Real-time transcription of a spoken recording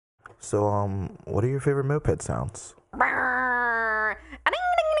So, what are your favorite moped sounds?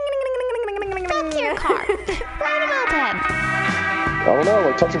 Fuck your car. Ride a moped. I don't know,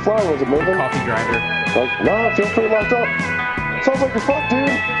 like touch a flower, is it moving? Coffee grinder. Like, no, it feels pretty locked up. Sounds like you're fucked, dude.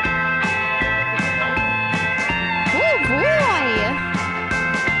 Oh boy.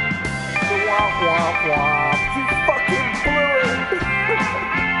 Womp womp womp. You fucking blew it.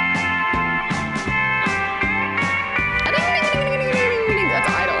 That's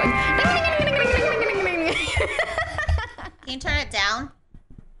idling. Can you turn it down?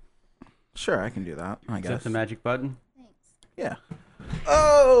 Sure, I can do that. I Is that guess. the magic button? Thanks. Yeah.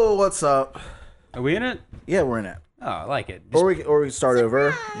 Oh, what's up? Are we in it? Yeah, we're in it. Oh, I like it. Or we start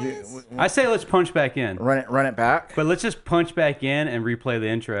over. I say let's punch back in. Run it back. But let's just punch back in and replay the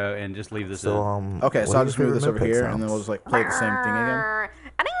intro and just leave this So, in. Okay, what so are I'll your just move favorite this over moped here, sounds? and then we'll just like play the same thing again.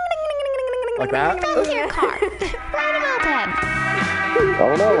 Like that? Fuck your car. Ride a moped. I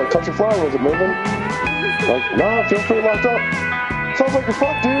don't know, like touch a flower, is it moving? Like, no, it feels pretty locked up. Sounds like you're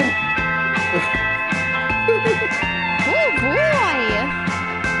fucked, dude. Oh boy.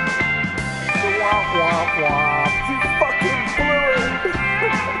 Womp womp womp. You fucking blew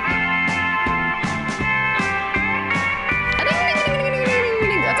it.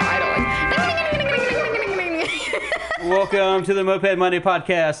 That's idling. Welcome to the Moped Monday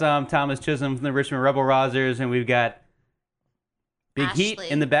podcast. I'm Thomas Chisholm from the Richmond Rebel Rousers, and we've got Big Heat Ashley.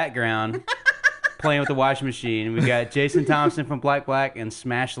 in the background playing with the washing machine. We've got Jason Thompson from Black Black and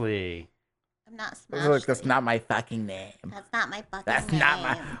Smashley. I'm not That's smashed. that's not my fucking name. That's not my fucking That's name. not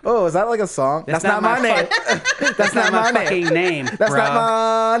my. Oh, is that like a song? That's That's, not, my name. That's not my fucking name. name. That's bro.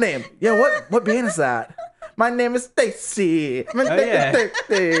 not my name. Yeah, what band is that? My name is Stacy. My name yeah. is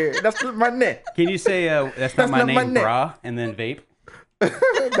Stacy. That's not my name. Can you say that's not my not my name, name. brah, and then vape?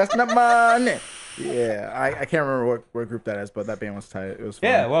 That's not my name. Yeah, I can't remember what group that is, but that band was tight. It was fun.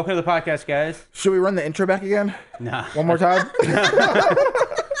 Yeah, welcome to the podcast, guys. Should we run the intro back again? Nah. One more time?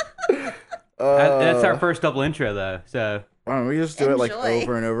 That's our first double intro, though. So Why don't we just do it like Enjoy.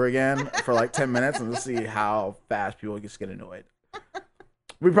 over and over again for like 10 minutes and just see how fast people just get annoyed.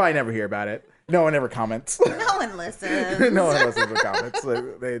 We probably never hear about it. No one ever comments. No one listens. No one listens to comments.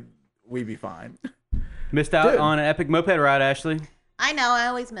 We'd be fine. missed out Dude. on an epic moped ride, Ashley. I know. I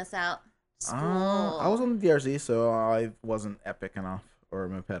always miss out. School. I was on the DRZ, so I wasn't epic enough or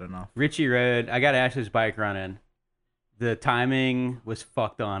moped enough. Ritchie Road. I got Ashley's bike running. The timing was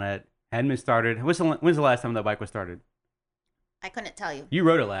fucked on it. Hadn't been started. When's the last time that bike was started? I couldn't tell you. You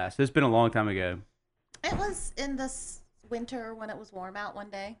rode it last. It's been a long time ago. It was in this winter when it was warm out one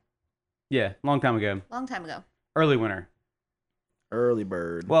day. Yeah, long time ago. Long time ago. Early winter. Early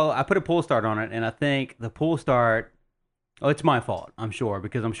bird. Well, I put a pull start on it, and I think the pull start. Oh, it's my fault. I'm sure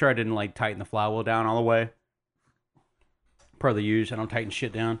because I'm sure I didn't like tighten the flywheel down all the way. Per the use, I don't tighten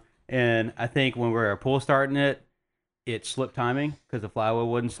shit down, and I think when we were pull starting it, it slipped timing because the flywheel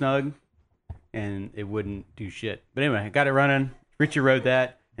wasn't snug, and it wouldn't do shit. But anyway, I got it running. Richie rode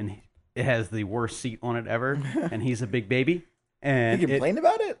that, and it has the worst seat on it ever, and he's a big baby. And You complained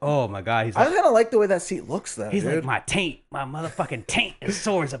about it? oh my god, he's I like, kind of like the way that seat looks, though. he's dude. like my taint, my motherfucking taint is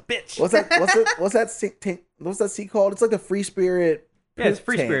sore as a bitch. What's that? What's that seat called? It's like the Free Spirit. Yeah, it's poop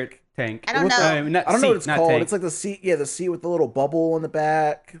Free tank. Spirit tank. I don't What's know. that? Not I don't know what seat, it's not called. tank. It's like the seat. Yeah, the seat with the little bubble in the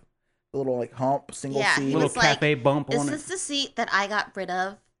back, the little like hump, single Yeah, seat. he little was like, cafe bump Is on this it. the seat that I got rid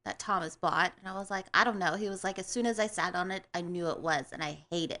of that Thomas bought? And I was like, I don't know. He was like, as soon as I sat on it, I knew it was, and I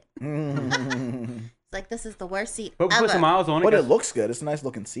hate it. It's like, this is the worst seat But we ever. put some miles on it. But it guys. looks good. It's a nice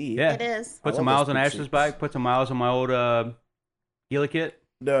looking seat. Yeah. It is. Put I some love miles those on poop Ashley's seats. bike. Put some miles on my old Gila kit.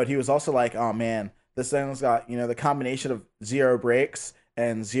 Dude, he was also like, oh man, this thing's got, the combination of zero brakes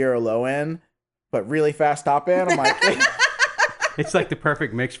and zero low end, but really fast top end. I'm like, It's like the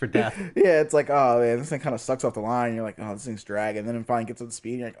perfect mix for death. yeah, it's like, oh man, this thing kind of sucks off the line. You're like, oh, this thing's dragging. And then it finally gets to the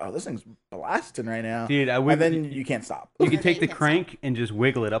speed. And you're like, oh, this thing's blasting right now. Dude, and then you can't stop. you And can then take you the can't crank and just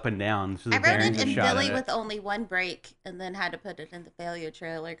wiggle it up and down. So the I rode bearings it are in shot Billy at it. with only one brake, and then had to put it in the failure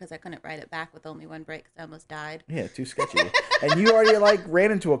trailer because I couldn't ride it back with only one brake because I almost died. Yeah, too sketchy. And you already like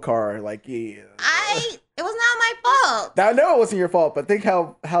ran into a car. Like, yeah. It was not my fault. I know it wasn't your fault, but think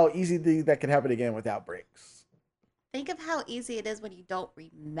how easy that could happen again without brakes. Think of how easy it is when you don't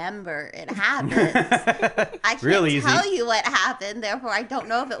remember it happens. I can't Real easy. tell you what happened, therefore I don't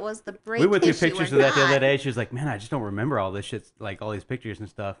know if it was the brake We went through issue pictures or of that the other not. day. She was like, man, I just don't remember all this shit, like all these pictures and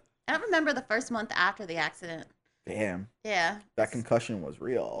stuff. I don't remember the first month after the accident. Damn, Yeah. that concussion was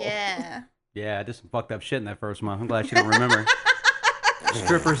real. Yeah. Yeah, I did some fucked up shit in that first month. I'm glad she don't remember.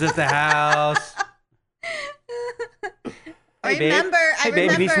 Strippers at the house. Or I remember. Hey,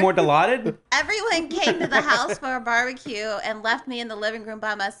 baby, need some more Dilaudid? Everyone came to the house for a barbecue and left me in the living room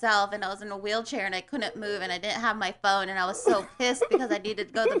by myself, and I was in a wheelchair and I couldn't move and I didn't have my phone, and I was so pissed because I needed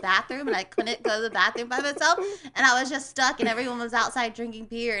to go to the bathroom and I couldn't go to the bathroom by myself, and I was just stuck, and everyone was outside drinking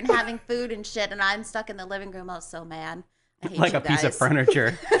beer and having food and shit, and I'm stuck in the living room. I was so mad. I hate Like you a piece of guys.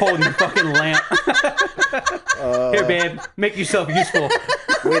 furniture holding the fucking lamp. Here, babe, make yourself useful.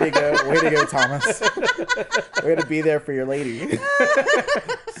 Way to go, Thomas. Way to be there for your lady.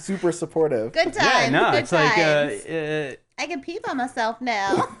 Super supportive. Good times. Yeah, no, good it's like times. I can pee by myself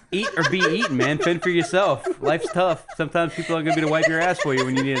now. eat or be eaten, man. Fend for yourself. Life's tough. Sometimes people aren't gonna be to wipe your ass for you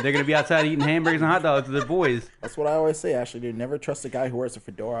when you need it. They're gonna be outside eating hamburgers and hot dogs with their boys. That's what I always say, Ashley, dude. Never trust a guy who wears a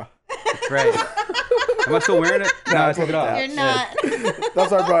fedora. That's right. Am I still wearing it? No, I took it off. You're not.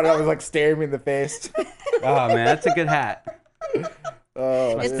 That's why I brought it up. It was like staring me in the face. Oh man, that's a good hat.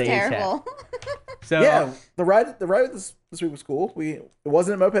 Oh, It's stage terrible. So yeah. The ride this week was cool. It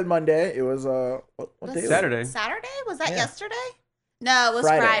wasn't Moped Monday. It was what day? Saturday. Saturday? Was that Yeah. yesterday? No, it was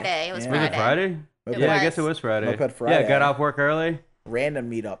Friday. Friday. It was Yeah. Was Friday. it Friday? Moped Yeah, I was. guess it was Friday. Moped Friday. Yeah, got off work early. Random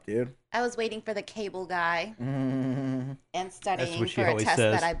meetup, dude. I was waiting for the cable guy Mm, and studying what she for a always test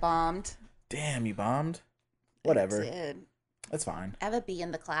says. that I bombed. damn, you bombed. Whatever. I did. That's fine. I have a B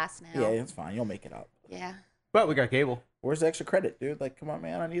in the class now. Yeah, it's fine. You'll make it up. Yeah. But we got cable. Where's the extra credit, dude? Like, come on,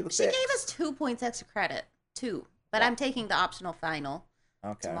 man. I need the She fix. gave us 2 points extra credit. 2. But I'm taking the optional final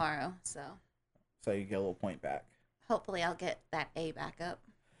Okay. tomorrow. So So you get a little point back. hopefully I'll get that A back up.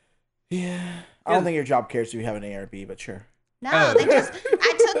 Yeah. I don't think your job cares if you have an A or B, but sure. No, Oh. they just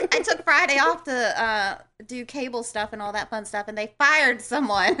I took Friday off to do cable stuff and all that fun stuff, and they fired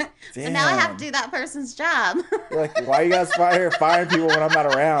someone. So now I have Damn. to do that person's job. You're like, why you guys firing people when I'm not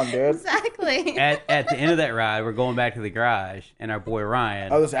around, dude? Exactly. At the end of that ride, we're going back to the garage, and our boy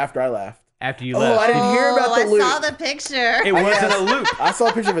Ryan, Oh, this is after I left. after you Oh, left, I didn't hear about the I loop. saw the picture. it wasn't a loop. I saw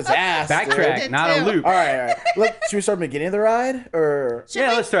a picture of his ass. Backtrack, Dude. Did not a too. loop. All right. Should we start from the beginning of the ride, or Should Yeah,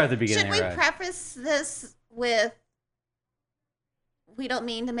 we- let's start at the beginning. Should we right? preface this with we don't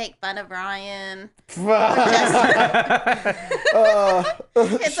mean to make fun of Ryan.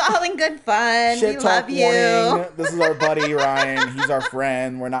 It's all in good fun. shit We talk love you. warning? This is our buddy Ryan. He's our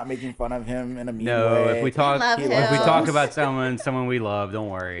friend. We're not making fun of him in a mean No, way. if we talk, love He him. if we loves talk us. about someone we love, don't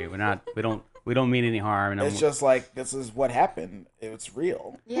worry. We don't mean any harm. And It's just like this is what happened. It's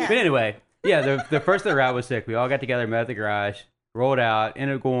real. Yeah. But anyway, yeah, the first of the route was sick. We all got together, met at the garage, rolled out,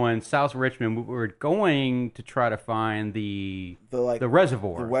 ended up going south Richmond. We were going to try to find the The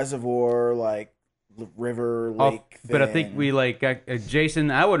reservoir. reservoir, like river, Off- lake. but I think thing. we like got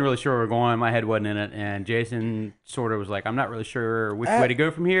Jason. I wasn't really sure where we were going. My head wasn't in it, and Jason sort of was like, "I'm not really sure which way to go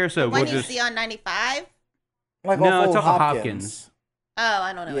from here." So When we'll you just see on 95? like No, off it's Old off of Hopkins. Oh,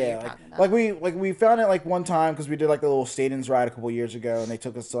 I don't know what Yeah, you're like, talking about. we found it like one time because we did like a little Stadiums ride a couple years ago, and they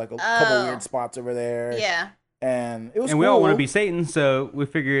took us to like a couple Oh. weird spots over there. yeah. and it was and cool. we all want to be Satan, so we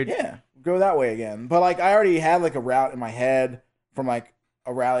figured, Yeah, go that way again. But like I already had like a route in my head from like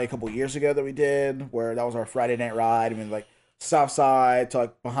a rally a couple years ago that we did, where that was our Friday night ride. I mean, like South Side to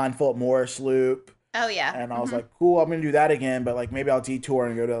like behind Philip Morris Loop, Oh, yeah. and I was like, cool, I'm gonna do that again. But like maybe I'll detour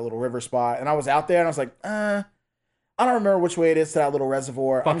and go to a little river spot. And I was out there and I was like, I don't remember which way it is to that little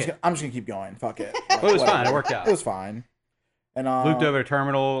reservoir. I'm Fuck just gonna keep going. Fuck it. Well, it was Whatever. fine. It worked out. It was fine. And looped over to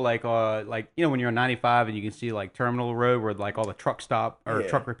Terminal, like you know when you're on 95 and you can see like Terminal Road where like all the truck stop or Yeah.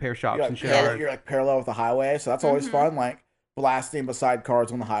 truck repair shops You're and like, shit. parallel, are. you're like parallel with the highway, so that's always fun. Like blasting beside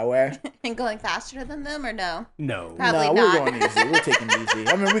cars on the highway. And going faster than them or no? No, Probably no, we not. were going easy. We were taking it easy.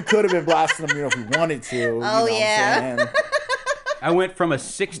 I mean, we could have been blasting them, if we wanted to. You know what I'm yeah. saying? I went from a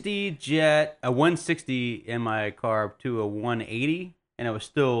 60 Jet, a 160 in my car to a 180, and I was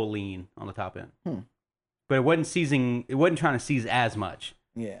still lean on the top end. But it wasn't seizing. It wasn't trying to seize as much.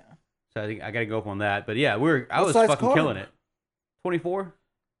 Yeah. So I think I got to go up on that. But yeah, I What was size fucking car? killing it. 24.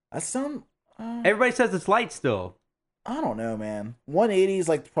 That sound. Everybody says it's light still. I don't know, man. 180 is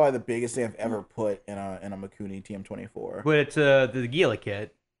like probably the biggest thing I've ever put in a Mikuni TM24. But it's the Gila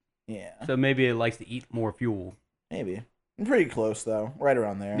kit, Yeah, so maybe it likes to eat more fuel. maybe. I'm pretty close though, right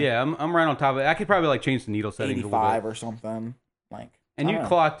around there. Yeah, I'm right on top of it. I could probably like change the needle settings a little 85 bit. or something. Like. And I you don't know.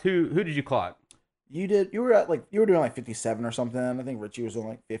 clocked who did you clock? You did. You were at like you were doing like 57 or something. I think Richie was doing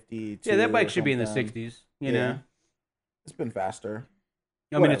like 52. Yeah, that bike or should be in the something. 60s. You Yeah. know, It's been faster.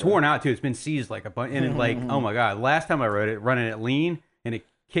 I mean it's Whatever. worn out too. It's been seized like a bunch, and it, like oh my god, last time I rode it, running it lean, and it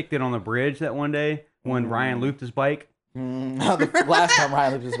kicked it on the bridge that one day when Ryan looped his bike. The last time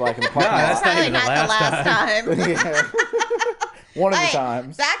Ryan looked his bike in the parking No, lot. that's not Probably even the not last time. Yeah. One of the Hey,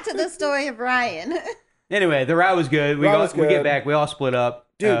 times. Back to the story of Ryan. Anyway, the ride was good. We Ride was get good. back. We all split up.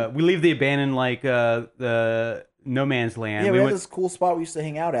 Dude. We leave the abandoned like the no man's land. Yeah, we had this cool spot we used to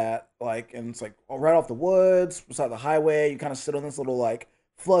hang out at, like, and it's like right off the woods, beside the highway. You kind of sit on this little like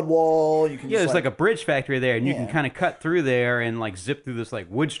flood wall. You can Yeah, just, there's like a bridge factory there, and you can Yeah. kind of cut through there and like zip through this like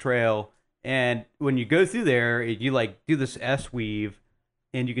woods trail. And when you go through there, you like do this S weave,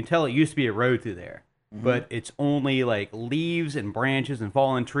 and you can tell it used to be a road through there, but it's only like leaves and branches and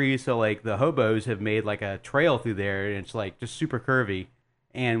fallen trees. So like the hobos have made like a trail through there, and it's like just super curvy.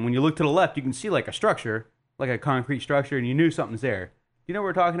 And when you look to the left, you can see like a structure, like a concrete structure, and you knew something's there. You know what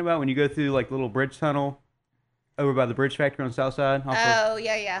we're talking about when you go through like the little bridge tunnel over by the bridge factory on the south side? Oh,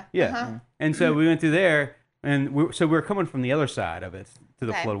 yeah. Yeah. Uh-huh. And so we went through there, and we're coming from the other side of it to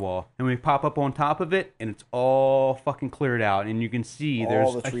the Okay. flood wall, and we pop up on top of it, and it's all fucking cleared out, and you can see All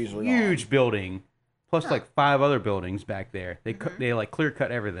there's the a trees were huge building, plus like 5 other buildings back there. They like clear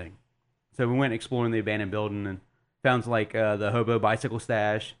cut everything. So we went exploring the abandoned building and found like the hobo bicycle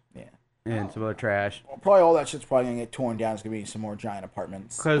stash Yeah. and some other trash. Probably all that shit's probably gonna get torn down. It's gonna be some more giant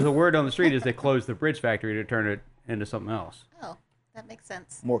apartments. Because the word on the street is they closed the bridge factory to turn it into something else. Oh, that makes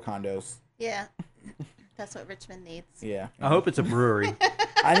sense. More condos. Yeah. That's what Richmond needs. Yeah. I hope it's a brewery.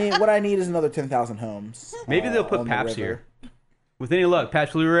 What I need is another 10,000 homes. Maybe they'll put on the Paps river. here. With any luck,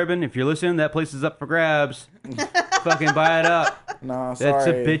 Patch Blue Ribbon, if you're listening, that place is up for grabs. Fucking buy it up. No, sorry. That's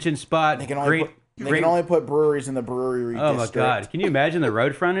a bitchin' spot. They can only put breweries in the brewery Oh district. my god! Can you imagine the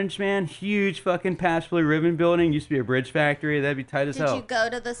road frontage, man? Huge fucking Patch Blue Ribbon building. Used to be a bridge factory. That'd be tight as Did hell. you go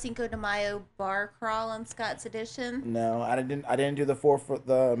to the Cinco de Mayo bar crawl on Scott's Edition? No, I didn't do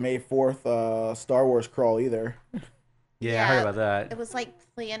the May 4th Star Wars crawl either. Yeah, I heard about that. It was like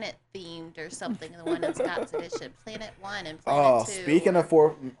planet themed or something. The one in Scott's Edition, Planet 1 and Planet 2. Oh, speaking of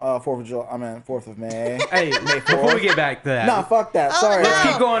 4th of July, I mean 4th of May. Hey, before we get back to that, Nah, fuck that. Oh, Sorry. no. let's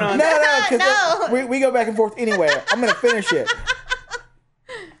keep going on. No, because No. we go back and forth anyway. I'm gonna finish it.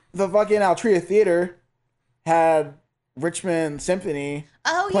 The fucking Altria Theater had Richmond Symphony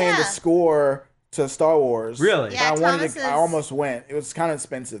Oh, playing yeah. the score to Star Wars. Really? Yeah. I almost went. It was kind of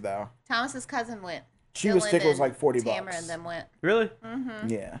expensive though. Thomas's cousin went. She was Dylan ticket was and like $40. Tamara and them went. Really?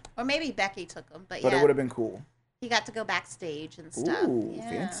 Yeah, Or maybe Becky took him. But, but yeah, it would have been cool. he got to go backstage and stuff. Ooh, Yeah.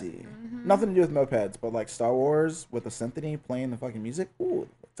 fancy. Nothing to do with mopeds, but like Star Wars with a symphony playing the fucking music. Ooh,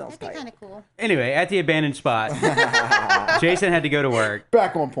 that sounds That'd be tight. kind of cool. Anyway, at the abandoned spot, Jason had to go to work.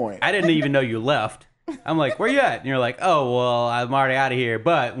 Back on point. I didn't even know you left. I'm like, where you at? And you're like, oh, well, I'm already out of here.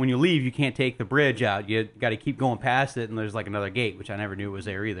 But when you leave, you can't take the bridge out. You got to keep going past it, and there's like another gate, which I never knew was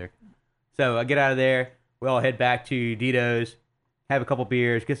there either. So I get out of there. We all head back to Dito's, have a couple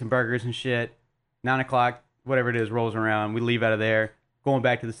beers, get some burgers and shit. 9 o'clock, whatever it is, rolls around. We leave out of there, going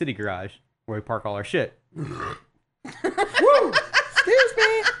back to the city garage where we park all our shit. Excuse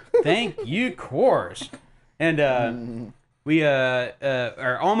me. Thank you, course. And we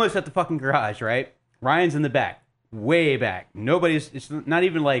are almost at the fucking garage, right? Ryan's in the back, way back. It's not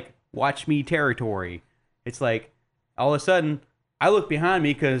even like watch me territory. It's like all of a sudden I look behind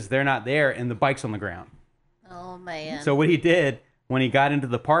me because they're not there and the bike's on the ground. Oh, man. So what he did when he got into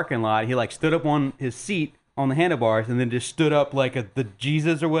the parking lot, he like stood up on his seat on the handlebars and then just stood up like the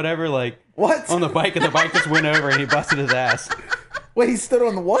Jesus or whatever, like What? on the bike, and the bike just went over and he busted his ass. Wait, he stood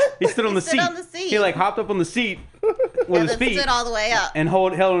on the what? He stood on the stood seat. on the seat. He like hopped up on the seat with and his then feet stood all the way up. and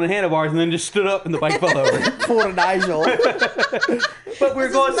held on the handlebars and then just stood up and the bike fell over. Pulled a Nigel. But we were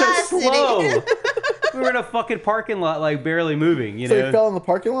going so my city. slow. We were in a fucking parking lot, like barely moving. You So know, he fell in the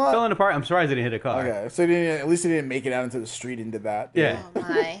parking lot? Fell in the park. I'm surprised I didn't hit a car. Okay, so at least he didn't make it out into the street and did that. Yeah. Oh,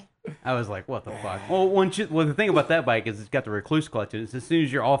 my. I was like, what the fuck? Well, the thing about that bike is it's got the recluse clutch. It's as soon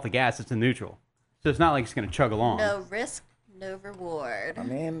as you're off the gas, it's in neutral. So it's not like it's going to chug along. No risk, no reward. I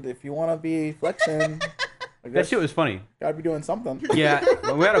mean, if you want to be flexing, I That guess shit was funny. gotta be doing something. Yeah,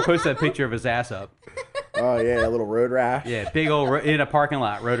 we had to post that picture of his ass up. Oh yeah, a little road rash. Yeah, big old in a parking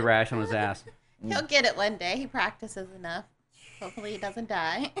lot, road rash on his ass. He'll get it one day. He practices enough. Hopefully he doesn't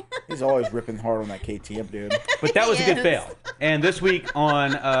die. He's always ripping hard on that KTM, dude. But that was a good Yes. fail. And this week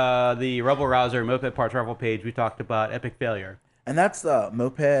on the Rebel Rouser Moped Parts Raffle page, we talked about epic failure. And that's the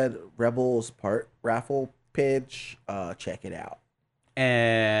Moped Rebels part raffle page. Check it out.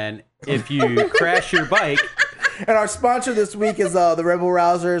 And if you crash your bike, And our sponsor this week is the Rebel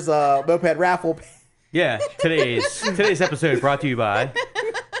Rousers Moped raffle. yeah, today's episode brought to you by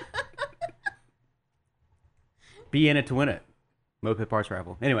Be In It to Win It. Moped Parts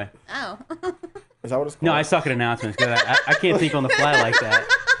Raffle. Anyway, Oh. Is that what it's called? no, I suck at announcements because I can't think on the fly like that.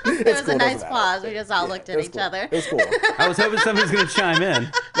 It was cool, a nice doesn't matter. pause. We just all looked at It's each cool. other. It's cool. I was hoping somebody's going to chime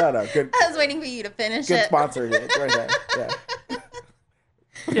in. No, good. I was waiting for you to finish Good it. sponsor here. It's right there. Yeah.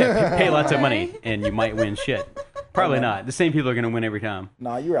 Yeah, pay lots of money and you might win shit. Probably not. The same people are going to win every time.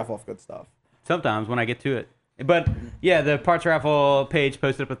 Nah, you raffle off good stuff. Sometimes when I get to it. But yeah, the parts raffle page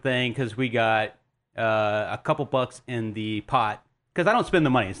posted up a thing because we got a couple bucks in the pot because I don't spend the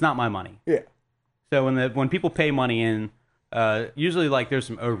money. It's not my money. Yeah. So when people pay money in, usually like there's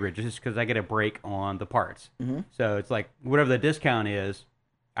some overage just because I get a break on the parts. Mm-hmm. So it's like whatever the discount is,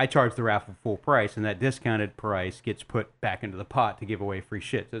 I charge the raffle full price, and that discounted price gets put back into the pot to give away free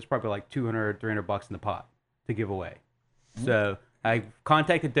shit. So it's probably like $200, $300 in the pot to give away. Mm-hmm. So I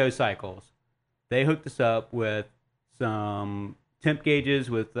contacted Dose Cycles. They hooked us up with some temp gauges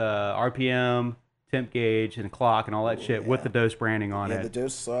with RPM, temp gauge, and clock and all that shit with the Dose branding on it. The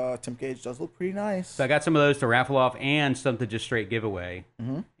Dose temp gauge does look pretty nice. So I got some of those to raffle off and some to just straight give away.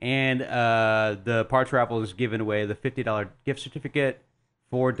 Mm-hmm. And the parts raffle is giving away the $50 gift certificate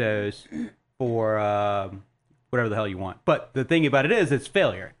for Dose for whatever the hell you want. But the thing about it is, it's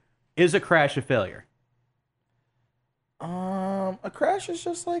failure. Is a crash a failure? A crash is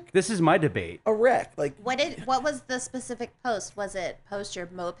just like This is my debate. a wreck. Like What was the specific post? Was it post your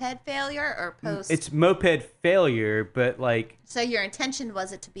moped failure or post? It's moped failure, but like So your intention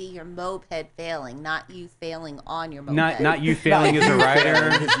was it to be your moped failing, not you failing on your moped. not you failing as a rider.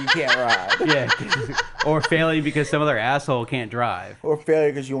 because you can't ride, Yeah, or failing because some other asshole can't drive, or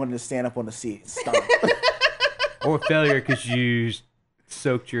failure because you wanted to stand up on the seat. Stomp. or failure because you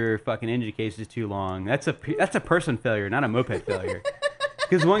soaked your fucking engine cases too long. That's a person failure, not a moped failure.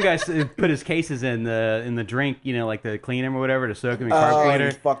 Because one guy put his cases in the drink, you know, like to clean them or whatever to soak them in carb And cleaner.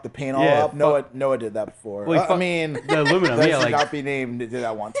 you fucked the paint all Yeah, up. Noah did that before. Well, he I fucked mean, the aluminum, that yeah, should like not be named. Did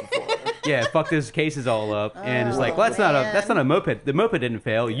that once before. yeah, fucked his cases all up, and it's like, well, that's not a moped. The moped didn't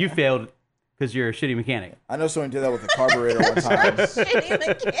fail. You failed because you're a shitty mechanic. I know someone did that with a carburetor one time.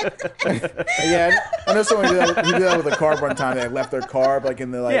 Shitty Yeah, I know someone did that with a carb one time. They left their carb like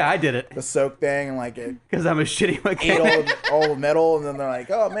in the Yeah, I did it the soak thing, and like it because I'm a shitty ate mechanic. all the metal, and then they're like,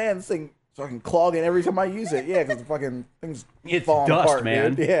 "Oh man, this thing fucking clogging every time I use it." Yeah, because the fucking thing's It's falling dust, apart,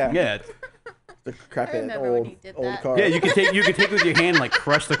 man. dude. Yeah, yeah, the crap remember when he did old that. car. yeah. You can take with your hand, like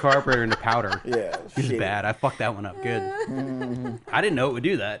crush the carburetor into powder. Yeah, It's shit. bad. I fucked that one up good. I didn't know it would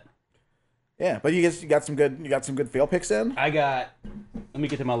do that. Yeah, but you got some good fail picks in. I got. Let me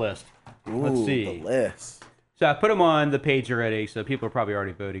get to my list. Let's Ooh, see. the list. So I put them on the page already, so people are probably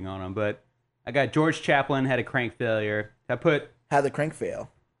already voting on them. But I got George Chaplin had a crank failure. I put. How the crank fail?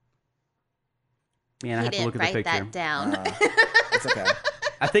 Man, I He have to look didn't at the write picture. that down. It's okay.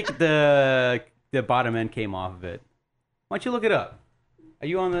 I think the bottom end came off of it. Why don't you look it up? Are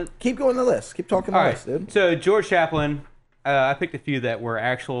you on the? Keep going the list. Keep talking the All right. list, dude. So George Chaplin, I picked a few that were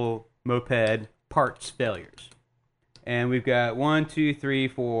actual moped parts failures, and we've got 1, 2, 3,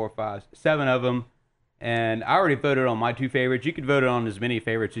 4, 5, 7 of them. And I already voted on my 2 favorites. You can vote on as many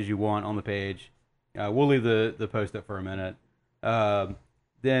favorites as you want on the page. We'll leave the post up for a minute.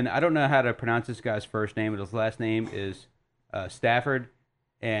 Then I don't know how to pronounce this guy's first name, but his last name is Stafford,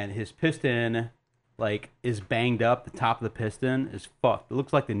 and his piston is banged up. The top of the piston is fucked. It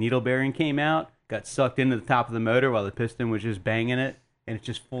looks like the needle bearing came out, got sucked into the top of the motor while the piston was just banging it, and it's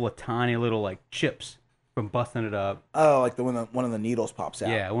just full of tiny little chips from busting it up. Oh, like one of the needles pops out.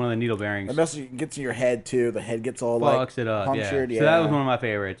 Yeah, one of the needle bearings. It mostly gets in your head too. The head gets all Fucks it up. punctured. Yeah. Yeah. So that was one of my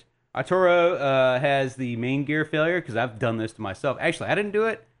favorites. Arturo has the main gear failure because I've done this to myself. Actually, I didn't do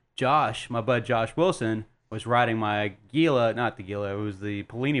it. Josh, my bud Josh Wilson, was riding my Gila, not the Gila, it was the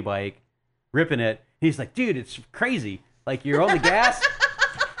Polini bike, ripping it. He's like, dude, it's crazy. Like, you're on the gas.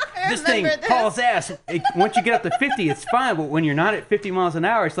 This thing remember this. hauls ass. Once you get up to 50, it's fine. But when you're not at 50 miles an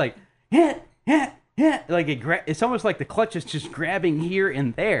hour, it's like, like it's almost like the clutch is just grabbing here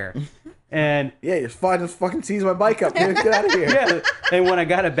and there. And Yeah, you're fine. Just fucking seize my bike up, dude. Get out of here. yeah, and when I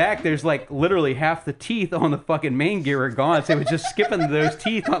got it back, there's literally half the teeth on the fucking main gear are gone. So it was just skipping those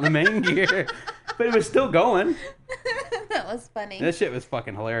teeth on the main gear, but it was still going. That was funny. That shit was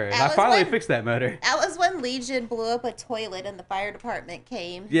fucking hilarious. That I was finally when- fixed that motor. That was when Legion blew up a toilet and the fire department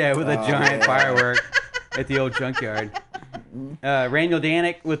came. Yeah, with a giant yeah. firework at the old junkyard. Raniel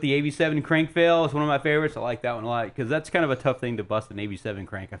Danik with the AB7 crank fail is one of my favorites. I like that one a lot because that's kind of a tough thing to bust an AB7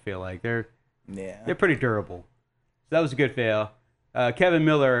 crank. I feel like they're pretty durable. So that was a good fail. Kevin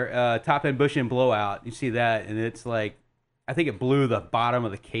Miller, top end bushing blowout. You see that, and it's like I think it blew the bottom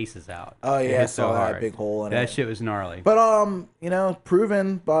of the cases out. Oh It yeah, I hit saw that hard. big hole in That it. shit was gnarly. But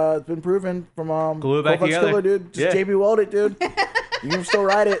proven. It's been proven from Glue it back Colfax together. Killer, dude. Just Yeah. JB weld it, dude. You can still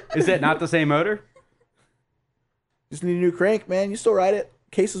ride it. Is that not the same motor? Just need a new crank, man. You still ride it.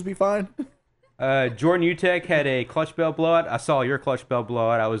 Cases be fine. Jordan Utek had a clutch belt blowout. I saw your clutch belt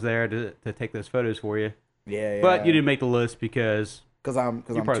blowout. I was there to take those photos for you. Yeah. But you didn't make the list because Because I'm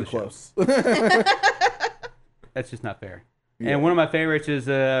part too of the show. close. that's just not fair. And one of my favorites is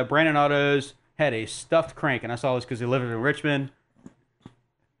Brandon Autos had a stuffed crank, and I saw this because he lived in Richmond.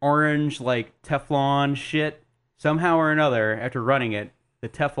 Orange, like, Teflon shit. Somehow or another, after running it, the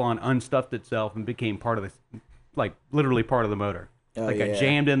Teflon unstuffed itself and became part of the, like, literally part of the motor. Oh, like, yeah. I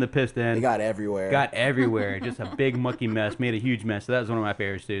jammed in the piston. It got everywhere. Got everywhere. Just a big mucky mess. Made a huge mess. So that was one of my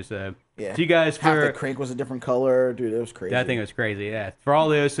favorites, too. So, Yeah. to you guys Half the for... crank was a different color. Dude, it was crazy. That thing was crazy, yeah. For all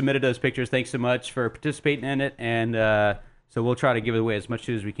those submitted those pictures, thanks so much for participating in it. And so we'll try to give away as much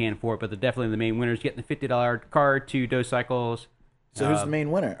as we can for it. But definitely the main winners getting the $50 card to Dose Cycles. So who's the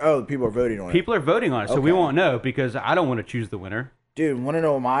main winner? Oh, people are voting on it. People are voting on it, so we Okay. won't know because I don't want to choose the winner. Dude, want to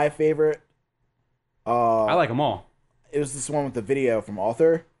know my favorite? I like them all. It was this one with the video from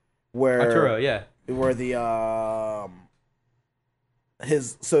Author, where Arturo, yeah. where the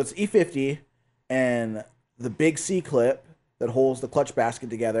so it's E50 and the big C clip that holds the clutch basket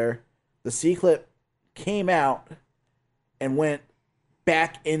together. The C clip came out and went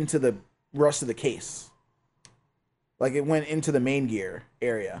back into the rest of the case. Like it went into the main gear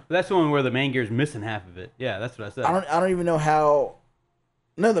area. That's the one where the main gear's missing half of it. Yeah, that's what I said. I don't even know how.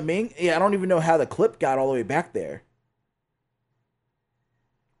 No, I don't even know how the clip got all the way back there.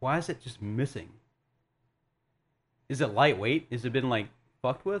 Why is it just missing? Is it lightweight? Has it been like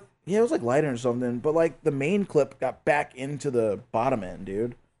fucked with? Yeah, it was like lighter or something, but like the main clip got back into the bottom end,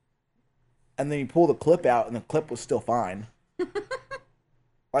 dude. And then you pull the clip out, and the clip was still fine.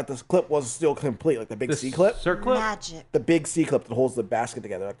 Like this clip was still complete, like the big C clip, Circlip? Magic. the big C clip that holds the basket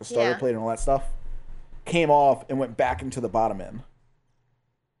together, like the starter Yeah. plate and all that stuff, came off and went back into the bottom end.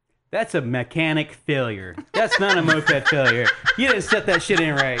 That's a mechanic failure. That's not a moped failure. You didn't set that shit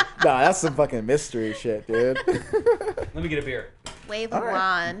in right. Nah, that's some fucking mystery shit, dude. Let me get a beer. Wave All a right,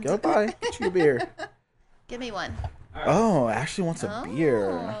 wand. go buy, get you a beer. Give me one. Oh, Ashley wants a beer.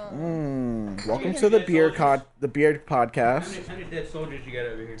 Welcome to the beer podcast. How many dead soldiers you got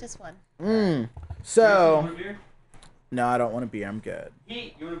over here? Just one. You So, want a beer? no, I don't want a beer. I'm good.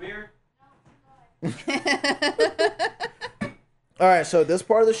 Heat, you want a beer? All right, so this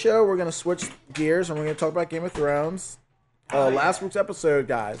part of the show, we're gonna switch gears and we're gonna talk about Game of Thrones. Last week's episode,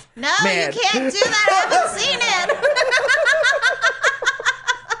 guys. No, Man. you can't do that. I haven't seen it.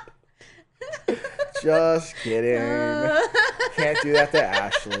 Just kidding. Can't do that to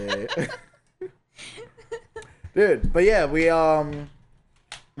Ashley. Dude, but yeah, we're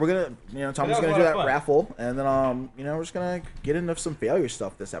gonna, Tommy's That was gonna a do lot that of fun. raffle, and then, we're just gonna get into some failure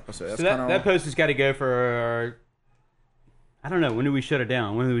stuff this episode. That's So that, kind that of post has got to go for, I don't know, when do we shut it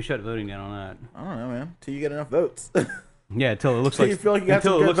down? When do we shut voting down on that? I don't know, man. Till you get enough votes. Yeah, until it looks Till like, you feel like you got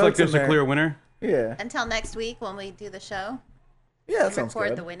until some it good looks like votes in there's a there. clear winner. Yeah, Until next week when we do the show. yeah, that sounds Record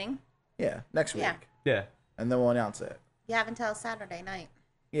good. the winning. Yeah, next week, Yeah. Yeah. and then we'll announce it. You have until Saturday night.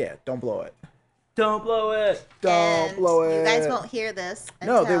 Yeah, don't blow it. Don't blow it. Don't And blow it. You guys won't hear this.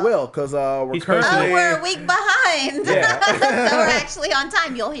 No, they until- will, because we're He's currently. posting Oh, we're a week behind. Yeah. So we're actually on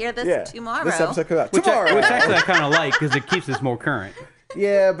time. You'll hear this Yeah, tomorrow. this episode comes out Which, tomorrow. which actually I kind of like because it keeps us more current.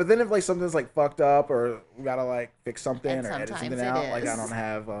 Yeah, but then if like something's like fucked up or we gotta like fix something And or edit something sometimes it out, like I is. don't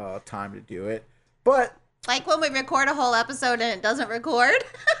have time to do it. But Like when we record a whole episode and it doesn't record,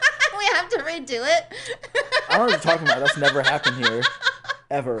 we have to redo it. I don't know what you're talking about. That's never happened here,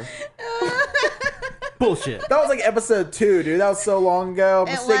 ever. Bullshit. That was like episode 2, dude. That was so long ago.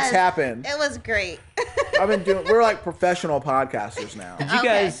 It Mistakes was. happen. It was great. We're like professional podcasters now. Did you Okay.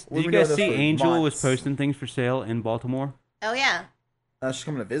 guys? We've Did been you doing guys this see for Angel was months. posting things for sale in Baltimore? Oh yeah. She's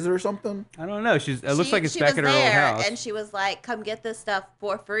coming to visit or something. I don't know. It looks like it's she back was at her old there, house. and she was like, "Come get this stuff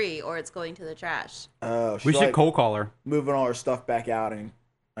for free, or it's going to the trash." She's We should like cold call her. moving all her stuff back out and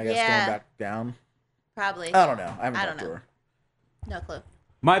I guess Yeah. going back down. Probably. I don't know. I haven't I talked don't to know. her. No clue.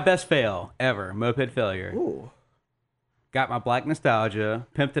 My best fail ever, moped failure. Ooh. Got my black nostalgia,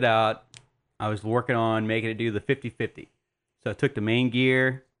 pimped it out. I was working on making it do the 50-50. So I took the main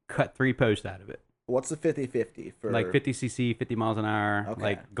gear, cut 3 posts out of it. What's the 50-50 for Like 50cc, 50 miles an hour, Okay,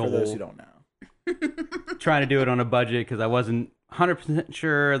 like for gold. those who don't know. Trying to do it on a budget because I wasn't 100%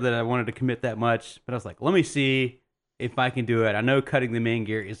 sure that I wanted to commit that much. But I was like, let me see if I can do it. I know cutting the main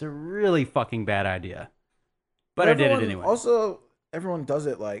gear is a really fucking bad idea. But I did it everyone- anyway. Also, everyone does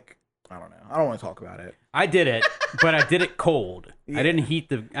it like, I don't know. I don't want to talk about it. I did it, but I did it cold. Yeah. I didn't heat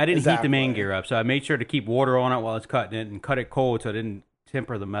the Exactly. main gear up, so I made sure to keep water on it while I was cutting it and cut it cold so I didn't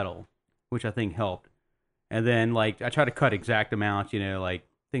temper the metal, which I think helped. And then like I try to cut exact amounts, like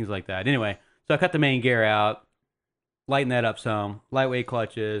things like that. Anyway, so I cut the main gear out, lighten that up some, lightweight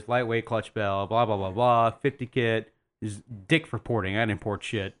clutches, lightweight clutch bell, blah blah blah blah, 50 kit. Is dick for porting. I didn't import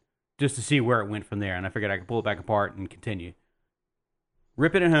shit just to see where it went from there, and I figured I could pull it back apart and continue.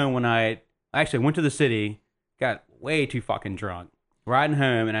 Ripping it home one night. I actually went to the city, got way too fucking drunk, riding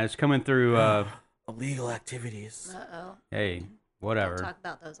home, and I was coming through. Illegal activities. Uh-oh. Hey, whatever. Talk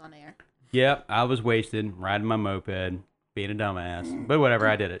about those on air. Yep, I was wasted riding my moped, being a dumbass. But whatever,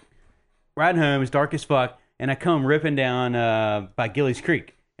 I did it. Riding home, it's dark as fuck, and I come ripping down by Gillies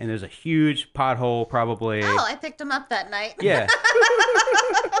Creek, and there's a huge pothole, probably. Oh, I picked him up that night. Yeah.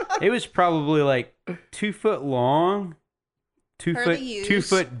 It was probably like 2 foot long, 2 Per foot the use. 2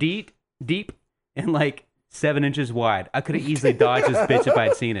 foot deep, and like 7 inches wide. I could have easily dodged this bitch if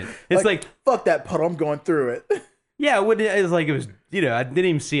I'd seen it. It's like fuck that puddle, I'm going through it. yeah, it was like it was, I didn't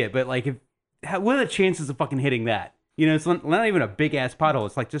even see it, but like, what are the chances of fucking hitting that? It's not even a big ass pothole.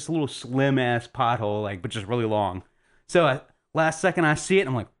 It's like just a little slim ass pothole, like, but just really long. So last second I see it,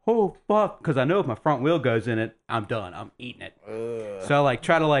 I'm like, oh fuck, because I know if my front wheel goes in it, I'm done. I'm eating it. So I like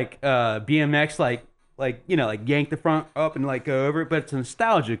try to BMX, like yank the front up and like go over it, but it's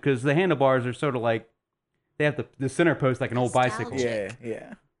nostalgia because the handlebars are sort of like they have the center post like an old bicycle. Nostalgic.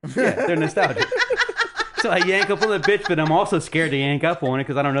 Yeah. Yeah, they're nostalgic. So I yank up on the bitch, but I'm also scared to yank up on it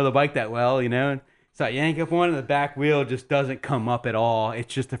because I don't know the bike that well, So I yank up on it, and the back wheel just doesn't come up at all.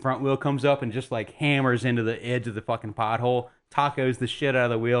 It's just the front wheel comes up and just like hammers into the edge of the fucking pothole, tacos the shit out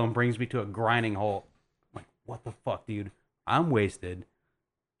of the wheel, and brings me to a grinding halt. I'm like, what the fuck, dude? I'm wasted.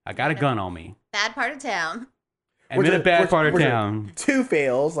 I got a gun on me. Bad part of town. I'm in a bad part of town. 2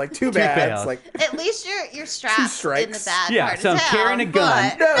 fails, like 2 bads, fails. like At least you're strapped strikes. in the bad Yeah, part so of I'm town. carrying a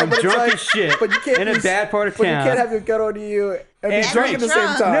gun. but- No, I'm but it's drunk like- as shit but you can't in a be- bad part of but you town. can't have your gun on you and be And drunk at the same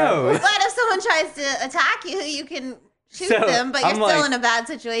drunk. time. No. But if someone tries to attack you, you can shoot So, them, but you're I'm still like- in a bad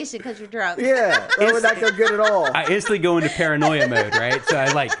situation because you're drunk. Yeah, that would not go good at all. I instantly go into paranoia mode, right? So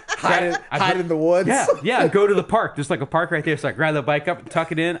I like hide in the woods. Yeah, go to the park. There's like a park right there. So I grab the bike up and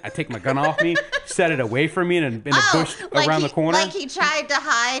tuck it in. I take my gun off me, set it away from me in a bush around the corner. Like he tried to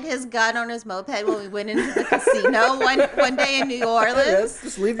hide his gun on his moped when we went into the casino one day in New Orleans. Yes,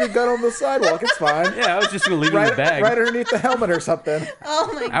 just leave your gun on the sidewalk. It's fine. Yeah, I was just gonna leave it in the bag. Right underneath the helmet or something.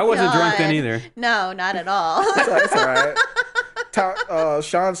 Oh my god. I wasn't drunk then either. No, not at all. That's all right.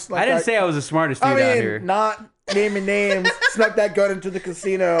 Sean snuck I didn't that- say I was the smartest dude I out mean, here. not naming names. Snuck that gun into the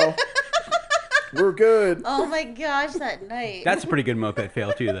casino. We're good. Oh my gosh, that night. That's a pretty good moped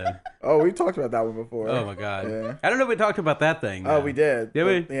fail too, though. Oh, we talked about that one before. Oh my god. Yeah. I don't know if we talked about that thing. Oh, we did. Did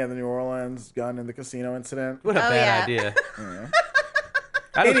we? Yeah, the New Orleans gun in the casino incident. What a Oh, bad yeah. idea.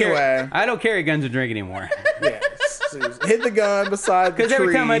 I don't Anyway. carry, I don't carry guns or drink anymore. Yeah. So hit the gun beside the Because tree.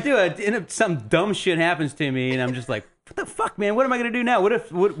 every time I do it, some dumb shit happens to me, and I'm just like, what the fuck, man? What am I gonna do now? What if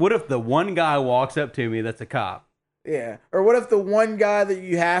the one guy walks up to me that's a cop? Yeah. Or what if the one guy that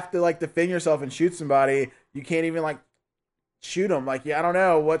you have to like defend yourself and shoot somebody, you can't even like shoot him? Like, yeah, I don't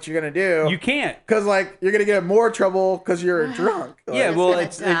know what you're gonna do. You can't. Because like you're gonna get in more trouble because you're drunk. Like, Yeah, well, gonna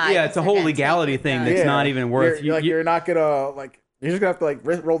it's die it's a because whole they're gonna legality take your thing gun. that's yeah. not even worth. You're not gonna like. You're just gonna have to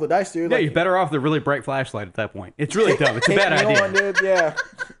like roll the dice, dude. Yeah, Like, you're better off the really bright flashlight at that point. It's really dumb. It's a take bad me idea. on, dude. Yeah.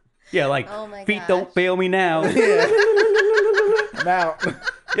 Yeah, like Oh my feet gosh. don't fail me now. Yeah. I'm out.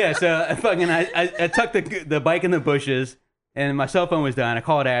 Yeah, so I tucked the bike in the bushes, and my cell phone was dying. I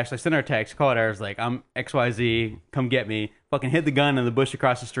called Ash. I sent her a text. Called her. I was like, I'm XYZ. Come get me. Fucking hid the gun in the bush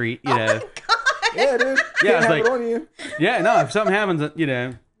across the street. You know. Yeah, dude. Yeah, I was Can't have like- it on you. Yeah, no. If something happens,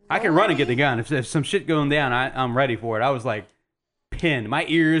 I can run and get the gun. If some shit going down, I'm ready for it. I was like pinned. My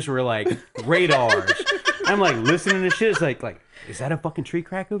ears were like radars. I'm like listening to shit. It's like, is that a fucking tree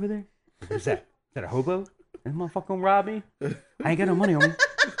crack over there? Is that a hobo? That motherfucker gonna rob me? I ain't got no money on me.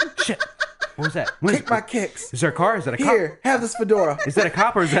 Shit. What was that? What is, Kick my kicks. is there a car? Is that a cop? Here, have this fedora. Is that a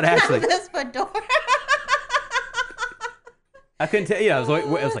cop or is that Ashley? This fedora. I couldn't tell you. I was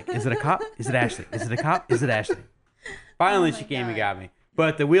like, is it a cop? Is it Ashley? Is it a cop? Is it Ashley? Finally, she came and got me.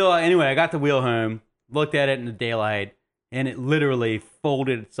 But the wheel, anyway, I got the wheel home, looked at it in the daylight, and it literally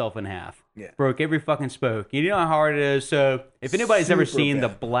folded itself in half. Yeah. Broke every fucking spoke. You know how hard it is? So if anybody's ever Super seen the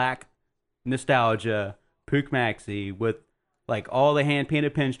bad. black Nostalgia Puch Maxi with like all the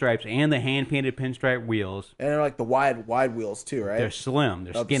hand-painted pinstripes and the hand-painted pinstripe wheels, And they're like the wide wheels too, right? they're slim.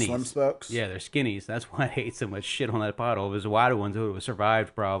 They're Oh, the skinny. slim spokes? Yeah, they're skinnies. That's why I hate so much shit on that pothole. If it was the wider ones, it would have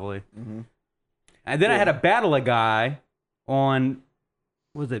survived probably. Mm-hmm. And then I had to battle a guy on,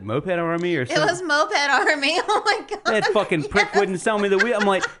 was it Moped Army or It something? was Moped Army. Oh my god. That fucking prick wouldn't sell me the wheel.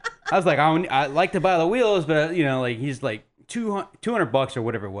 I was like, I like to buy the wheels, but like he's like $200 or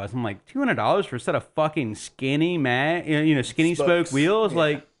whatever it was. I'm like, $200 for a set of fucking skinny skinny spoke Spokes. wheels? Yeah.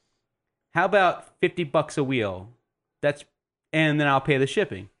 Like, how about $50 a wheel? And then I'll pay the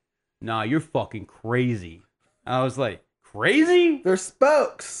shipping. Nah, you're fucking crazy. I was like, crazy? They're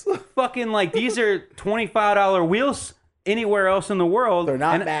spokes. Fucking like these are $25 wheels anywhere else in the world. They're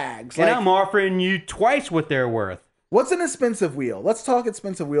not and, bags. And Like, I'm offering you twice what they're worth. What's an expensive wheel? Let's talk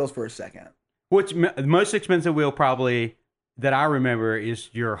expensive wheels for a second. The most expensive wheel probably that I remember is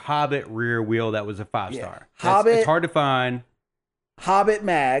your Hobbit rear wheel that was a 5-star. Hobbit. It's hard to find. Hobbit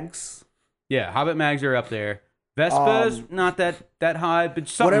mags. Yeah, Hobbit mags are up there. Vespa's not that high, but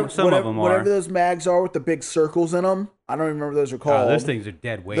some of them are. Whatever those mags are with the big circles in them. I don't even remember what those are called. Oh, those things are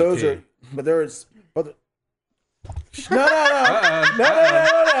dead weight. Those too. are, but there's. But no.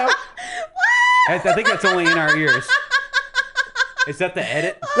 I think that's only in our ears. Is that the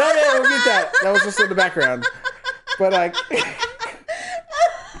edit? No, we'll get that. That was just in the background. But like,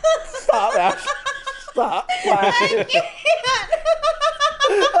 stop, Ash. Stop laughing.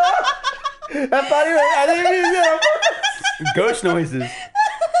 I didn't even get it. Ghost noises.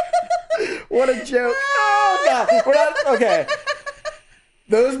 What a joke. Oh, God. We're not, okay.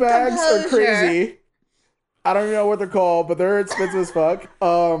 Those bags are crazy. I don't even know what they're called, but they're expensive as fuck.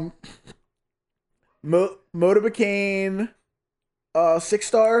 Motorbicane, 6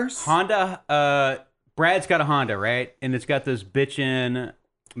 stars. Honda, Brad's got a Honda, right? And it's got those bitchin'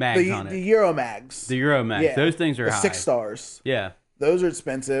 mags on it. The Euro mags. The Euro mags. Yeah. Those things are the high. 6 stars. Yeah. Those are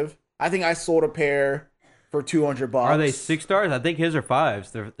expensive. I think I sold a pair for $200. Are they 6 stars? I think his are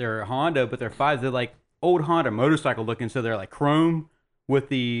 5s. They're Honda, but they're 5s. They're like old Honda motorcycle looking, so they're like chrome with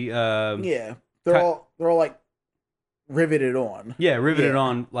the yeah. They're all like riveted on. Yeah, riveted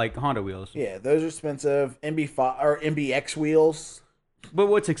on like Honda wheels. Yeah, those are expensive. MB5 or MBX wheels. But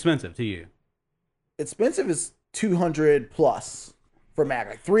what's expensive to you? Expensive is 200 plus for mag.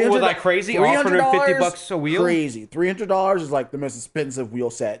 Like 300. Was that crazy? Offering him $50 a wheel? Crazy. $300 is like the most expensive wheel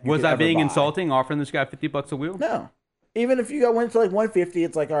set. Was I being insulting offering this guy $50 a wheel? No. Even if you went to like 150,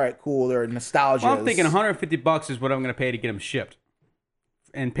 it's like, all right, cool. They're nostalgia. Well, I'm thinking $150 is what I'm going to pay to get them shipped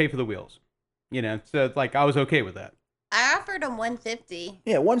and pay for the wheels. You know, so it's like I was okay with that. I offered him $150.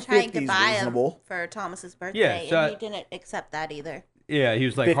 Yeah, $150 is reasonable for Thomas's birthday, Yeah, so and he didn't accept that either. Yeah, he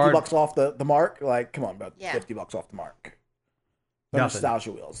was like $50 off the mark. Like, come on, about $50 off the mark. The Nothing.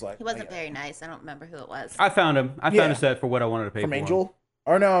 nostalgia wheels. Like He wasn't very nice. I don't remember who it was. I found him. I found a set for what I wanted to pay from for. Angel.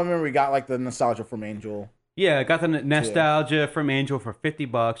 Or no, I remember we got like the nostalgia from Angel. Yeah, I got the nostalgia from Angel for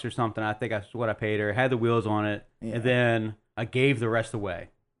 $50 or something. I think that's what I paid her. Had the wheels on it, and then I gave the rest away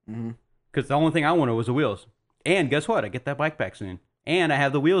because the only thing I wanted was the wheels. And guess what? I get that bike back soon, and I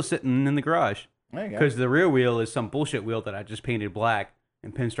have the wheels sitting in the garage because the rear wheel is some bullshit wheel that I just painted black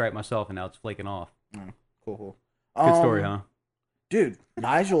and pinstriped myself, and now it's flaking off. Cool. Good story, huh? Dude,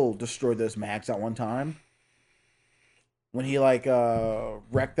 Nigel destroyed those mags at one time when he like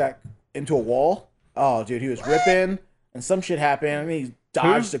wrecked that into a wall. Oh, dude, he was ripping, and some shit happened. I mean, he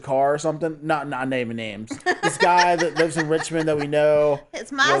dodged a car or something. Not naming names. This guy that lives in Richmond that we know.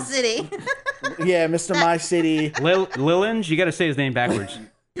 It's my city. Yeah, Mr. My City. Lillinge, you got to say his name backwards.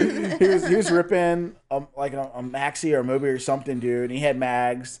 he was ripping like a Maxi or a Moby or something, dude. And he had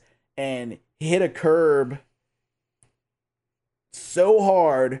mags, and he hit a curb so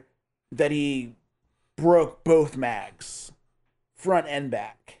hard that he broke both mags, front and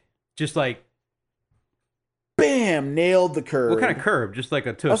back. Just like, bam, nailed the curb. what kind of curb? Just like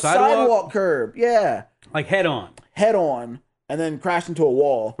a sidewalk? Sidewalk curb, yeah. Like head on, and then crashed into a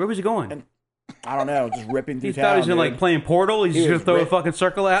wall. Where was he going? And I don't know, just ripping through He town. thought he was gonna dude. like playing Portal. He's just gonna throw a fucking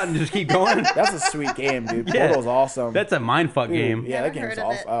circle out and just keep going. That's a sweet game, dude. Yeah. Portal's awesome. That's a mindfuck game. Yeah, that Never game's heard of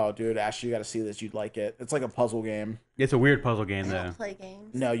awesome. it. Oh, dude, Ash, you got to see this. You'd like it. It's like a puzzle game. It's a weird puzzle game I though. don't play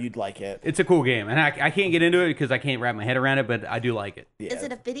games. No, you'd like it. It's a cool game, and I can't get into it because I can't wrap my head around it, but I do like it. Yeah. Is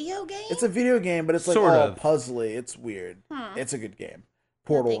it a video game? It's a video game, but it's like Sort all of. puzzly. It's weird. It's a good game.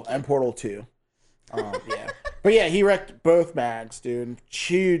 Portal thank you. and Portal 2. Yeah. But yeah, he wrecked both mags, dude.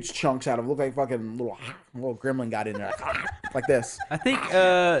 Huge chunks out of it. Looked like fucking little gremlin got in there. Like this. I think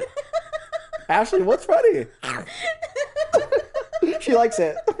Ashley, what's funny? She likes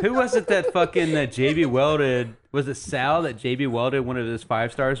it. who was it that fucking JB welded? Was it Sal that JB welded one of his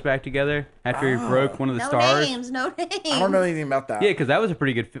 5 stars back together after he broke one of the no stars? no names. I don't know anything about that. Yeah, because that was a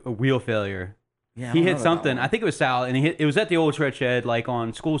pretty good wheel failure. Yeah, I He don't know hit about that something. one. I think it was Sal, and it was at the old Shred Shed, like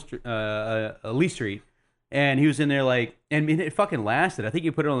on Lee Street, and he was in there like, and it fucking lasted. I think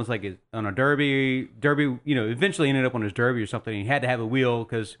he put it on on a derby. You know, eventually ended up on his derby or something. And he had to have a wheel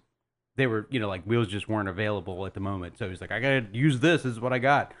because they were, you know, like wheels just weren't available at the moment. So he's like, I gotta use this. This is what I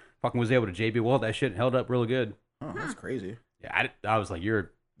got. Fucking was able to JB weld that shit and held up really good. Oh, that's crazy. Yeah, I was like,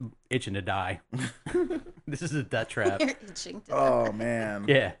 you're itching to die. This is a death trap. You're itching to Oh, man.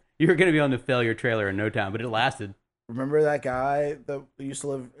 Yeah, you're gonna be on the failure trailer in no time, but it lasted. Remember that guy that used to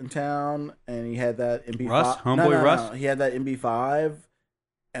live in town, and he had that MB5? Russ? Homeboy Russ? He had that MB5,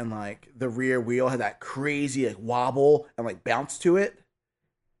 and like the rear wheel had that crazy like wobble and like bounce to it.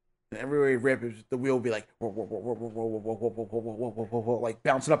 And everywhere you rip, the wheel would be like, whoa, whoa, whoa, whoa, whoa, whoa, whoa, whoa, whoa, whoa, whoa, whoa, whoa, whoa, like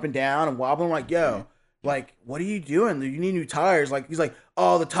bouncing up and down and wobbling. I'm like, yo, like, what are you doing? You need new tires. Like, he's like,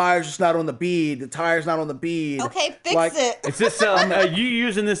 oh, the tire's just not on the bead. The tire's not on the bead. Okay, fix Like, it. Is this are you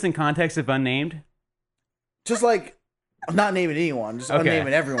using this in context of unnamed? Just like, I'm not naming anyone, just Okay.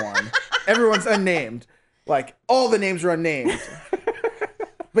 unnaming everyone. Everyone's unnamed. Like, all the names are unnamed.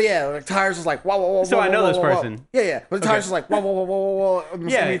 But yeah, like, tires is like, whoa, whoa, whoa. So whoa, I know whoa, this whoa, whoa. person. Yeah, yeah. But the tires is like, whoa, whoa, whoa, whoa, whoa, whoa. on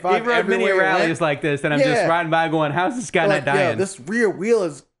the Yeah, he 75 rode many everywhere he rallies went. like this, and I'm Yeah. just riding by going, how's this guy Like, not dying? yo, this rear wheel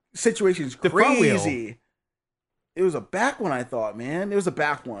situation's The front wheel. crazy. It was a back one, I thought, man. It was a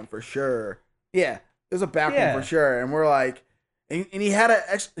back one for sure. Yeah, it was a back Yeah. one for sure. And we're like, and he had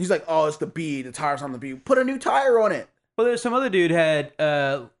he's like, oh, it's the bead. The tire's on the bead. Put a new tire on it. Well, there's some other dude had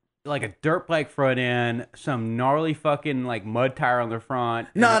like a dirt bike front end, some gnarly fucking like mud tire on the front.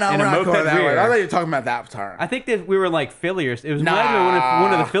 No, and we're a not moped going that way. rear. I thought you were talking about that tire. I think that we were like Philliers. It was Nah. not even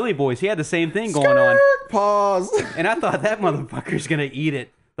one of the Philly boys. He had the same thing going on, Pause. and I thought that motherfucker's gonna eat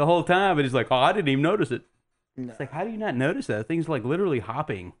it the whole time. But he's like, oh, I didn't even notice it. It's like, how do you not notice that? Thing's like literally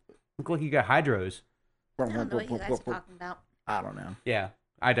hopping. Look like you got hydros. I don't know what you guys are talking about. I don't know. Yeah,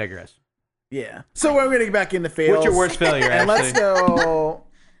 I digress. Yeah. So we're gonna get back into fails. What's your worst failure, And let's Ashley? go.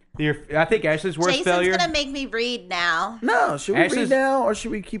 I think Ashley's worst Jason's failure. gonna make me read now. No, should we Ashley's- read now, or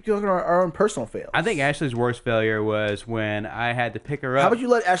should we keep talking our own personal fails? I think Ashley's worst failure was when I had to pick her up. How about you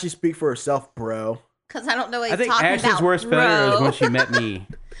let Ashley speak for herself, bro? Because I don't know what I he's think talking Ashley's about. worst failure was bro. when she met me.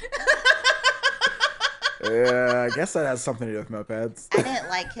 Yeah, I guess that has something to do with mopeds. I didn't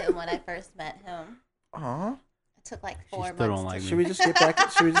like him when I first met him. Aw. It took like She 4 still months. don't like Should me. we just get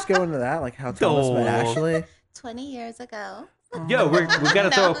back? Should we just go into that? Like how Thomas met No. Ashley? 20 years ago. Yo, we got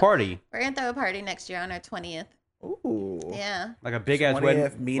to throw a No. party, We're gonna throw a party next year on our 20th. Ooh. Yeah. like a big ass 20th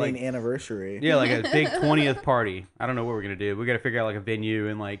wedding meeting like- anniversary. Yeah, like a big 20th party. I don't know what we're gonna do. We got to figure out like a venue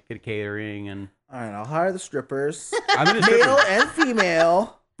and like get a catering and. All right, I'll hire the strippers, I'm into male strippers. and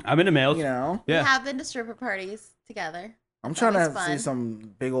female. I'm into males. You know, We Yeah. have been to stripper parties together. I'm trying to Always see fun.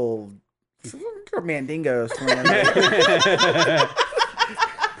 some big old mandingos. swinging.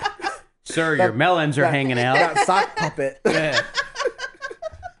 Sir, your melons are hanging out. That sock puppet. Yeah.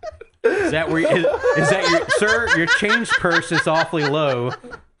 Is that where? Is that your sir? Your change purse is awfully low.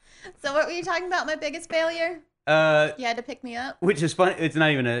 So what were you talking about? My biggest failure? You had to pick me up. Which is fun. It's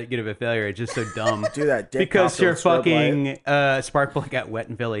not even a good of a failure. It's just so dumb. Do that dick Because cocktail your strobe light. fucking spark plug got wet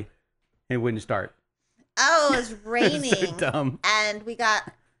in Philly. It wouldn't start. Oh, it was raining. So dumb. And we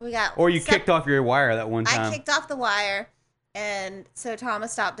got Or you sep- kicked off your wire that one time. I kicked off the wire, and so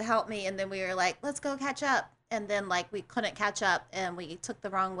Thomas stopped to help me, and then we were like, let's go catch up. And then like we couldn't catch up, and we took the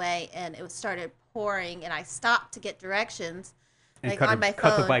wrong way, and it started pouring, and I stopped to get directions, and like cut, on my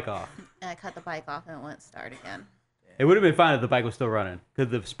cut the phone. bike off. And I cut the bike off, and it wouldn't start again. It would have been fine if the bike was still running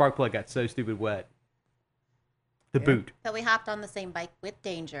because the spark plug got so stupid wet. The boot. So we hopped on the same bike with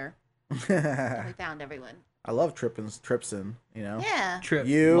Danger, and we found everyone. I love tripsin, you know. Yeah. Trip.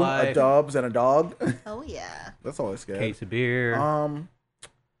 You, a life, Dubs, and a dog. Oh yeah. That's always good. case of beer.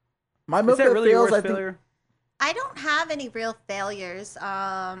 My is moped that really your fails, worst I think. failure? I don't have any real failures.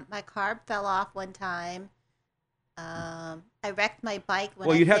 My carb fell off one time. I wrecked my bike when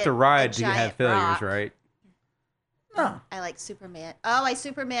Well, I you'd have hit to a ride to have giant failures, rock. right? No. I like Superman. Oh, I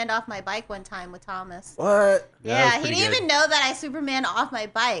Supermaned off my bike one time with Thomas. What? That Yeah, was he pretty didn't good. even know that I Superman off my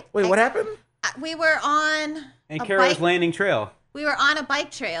bike. Wait, I- what happened? We were on And a Carol's bike. Landing Trail. We were on a bike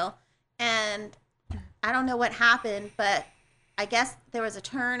trail, and I don't know what happened, but I guess there was a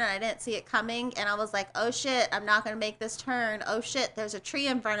turn and I didn't see it coming, and I was like, "Oh shit, I'm not gonna make this turn. Oh shit, there's a tree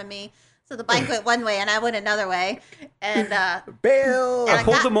in front of me." So the bike went one way and I went another way, and Bail. And I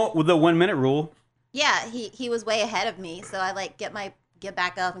Pulled got- the 1 minute rule. yeah, he was way ahead of me. So I like get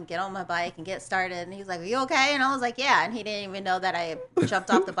back up and get on my bike and get started, and he's like, "Are you okay?" And I was like, "Yeah," and he didn't even know that I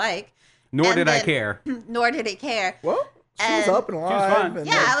jumped off the bike, Nor And did I then- care. nor did he care. Well, she was And- up and was alive. fine. and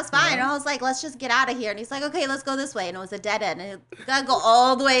Yeah, like, I was fine. And I was like, let's just get out of here. And he's like, okay, let's go this way. And it was a dead end. And we gotta go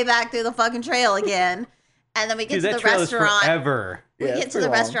all the way back through the fucking trail again. And then we get Dude, to that the trail is restaurant. forever. We Yeah, get it's to the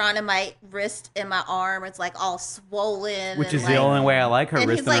pretty long. restaurant, and my wrist and my arm, it's like all swollen. Which and is like, the only way I like her and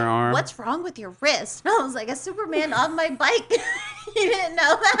wrist he's and like, her arm. what's wrong with your wrist? And I was like, a Superman on my bike. You didn't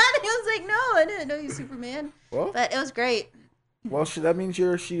know that? He was like, no, I didn't know you Superman. Well, But it was great. that means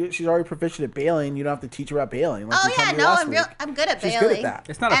she's already proficient at bailing. You don't have to teach her about bailing. Like Oh you told yeah, me no, last week. I'm good at She's bailing. good at that.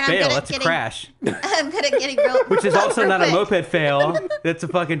 It's not a And I'm good fail. at It's a getting- crash. I'm good at getting real. Which is also not a quick. moped fail. That's a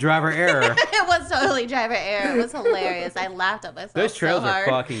fucking driver error. It was totally driver error. It was hilarious. I laughed at myself. Those trails so are hard.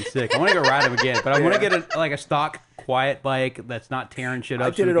 fucking sick. I want to go ride them again, but I want to get a stock, quiet bike that's not tearing shit up. I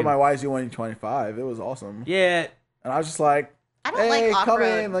so did we it on can- my YZ125. It was awesome. Yeah, And I was just like, I don't hey, like off come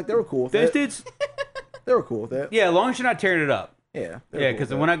road. in. Like they were cool with Those it. dudes, They were cool with it. yeah, as long as you're not tearing it up. Yeah. Yeah,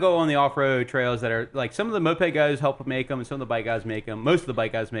 because when I go on the off-road trails that are like some of the moped guys help make them, and some of the bike guys make them. Most of the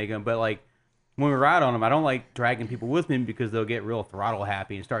bike guys make them, but like when we ride on them, I don't like dragging people with me because they'll get real throttle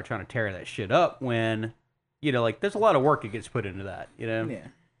happy and start trying to tear that shit up. When like there's a lot of work that gets put into that. Yeah.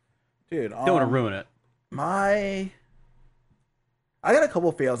 Dude, Don't want to ruin it. I got a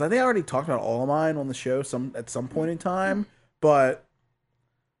couple fails. I think I already talked about all of mine on the show at some point in time, but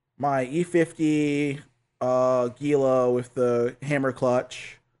my E50 Gila with the hammer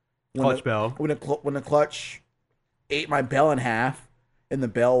clutch, Bell. when the clutch ate my bell in half, and the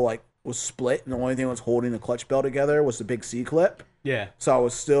bell like was split, and the only thing that was holding the clutch bell together was the big C clip. Yeah. So I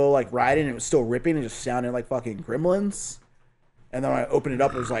was still like riding, and it was still ripping, and just sounded like fucking gremlins. And then when I opened it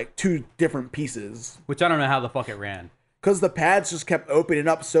up, it was like two different pieces. Which I don't know how the fuck it ran. Because the pads just kept opening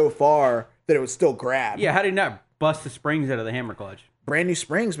up so far that it would still grab. Yeah, how did you not bust the springs out of the hammer clutch? Brand new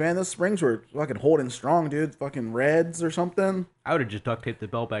springs, man. Those springs were fucking holding strong, dude. Fucking reds or something. I would have just duct taped the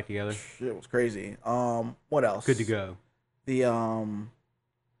belt back together. Shit was crazy. What else? Good to go. The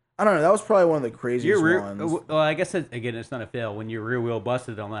I don't know. That was probably one of the craziest ones. Well, I guess again, it's not a fail. When your rear wheel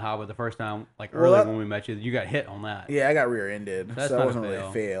busted on the highway the first time, like Well, earlier when we met you, you got hit on that. Yeah, I got rear-ended, That's so not that a wasn't really a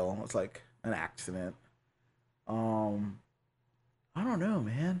fail. fail. It's like an accident. I don't know,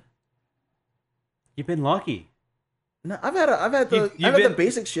 man. You've been lucky. No, I've had the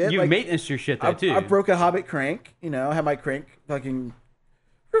basic shit. You like, maintenance your shit though too. I broke a Hobbit crank. I had my crank fucking.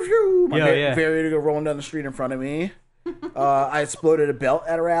 My Variator go rolling down the street in front of me. I exploded a belt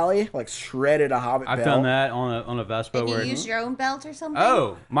at a rally, like shredded a Hobbit belt. I've done that on a Vespa. Did you where use your own belt or something?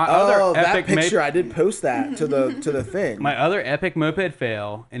 Oh, my other that epic picture! I did post that to the thing. My other epic moped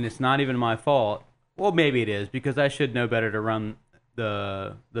fail, and it's not even my fault. Well, maybe it is because I should know better to run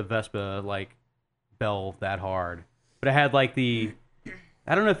the Vespa like bell that hard. But I had like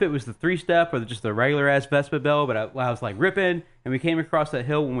I don't know if it was the 3-step or just the regular ass Vespa bell, but I was like ripping, and we came across that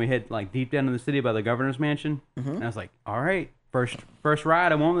hill when we hit like deep down in the city by the governor's mansion, and I was like, all right, first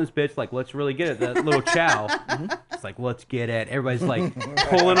ride, I'm on this bitch, like let's really get it, that little chow. It's like let's get it. Everybody's like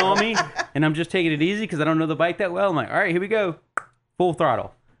pulling on me, and I'm just taking it easy because I don't know the bike that well. I'm like, all right, here we go, full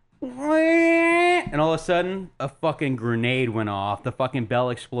throttle. And all of a sudden, a fucking grenade went off. The fucking bell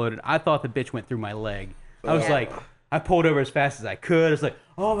exploded. I thought the bitch went through my leg. I was like, I pulled over as fast as I could. I was like,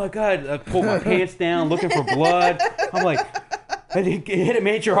 oh my God. I pulled my pants down looking for blood. I'm like, it hit a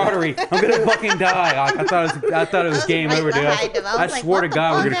major artery. I'm going to fucking die. I thought it was game right over, dude. behind him. I I was like, swear to what the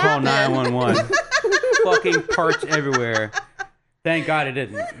God, we're fuck going to call happened? 911. Fucking parts everywhere. Thank God it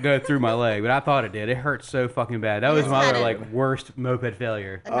didn't go through my leg, but I thought it did. It hurt so fucking bad. That was my had other, it. like worst moped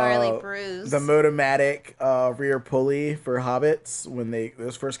failure. A gnarly bruise. The Motomatic rear pulley for Hobbits, when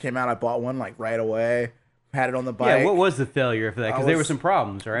those first came out, I bought one like right away. Had it on the bike. Yeah, what was the failure for that? Because there were some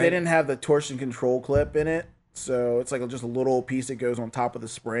problems, right? They didn't have the torsion control clip in it, so it's like just a little piece that goes on top of the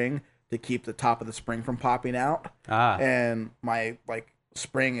spring to keep the top of the spring from popping out. And my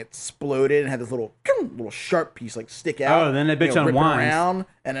spring exploded and had this little sharp piece like stick out. Oh, then that bitch ripping unwinds. around,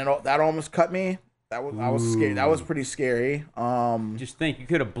 and then that almost cut me. I was scared. That was pretty scary. Just think, you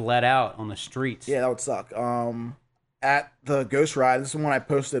could have bled out on the streets. Yeah, that would suck. At the Ghost Ride, this is one I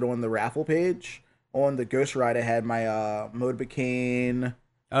posted on the raffle page. On the Ghost Ride, I had my Motobicane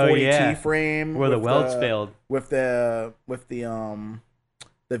 40T frame where the with welds failed with the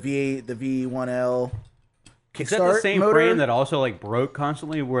V1L kickstart. Is that the same motor. frame that also like broke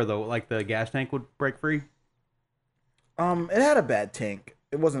constantly, where the gas tank would break free? It had a bad tank.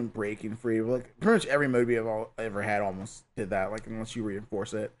 It wasn't breaking free. Like pretty much every Motobi I've ever had almost did that. Like unless you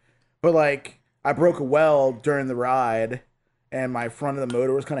reinforce it, but like I broke a weld during the ride. And my front of the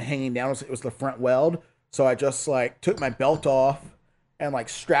motor was kind of hanging down. It was the front weld. So I just like took my belt off and like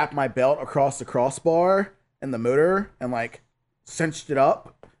strapped my belt across the crossbar and the motor and like cinched it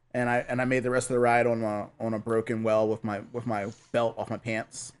up. And I made the rest of the ride on a broken weld with my belt off my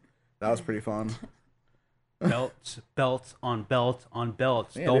pants. That was pretty fun. belts on belts on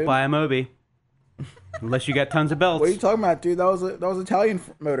belts. Yeah, Don't dude. buy a Moby unless you got tons of belts. What are you talking about, dude? That was Italian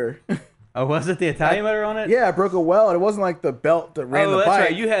motor. Oh, was it the Italian motor on it? Yeah, I broke a weld. It wasn't like the belt that ran Oh, the that's bike.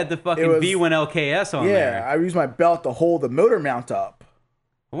 right. You had the fucking It was- V1LKS on there. Yeah, I used my belt to hold the motor mount up.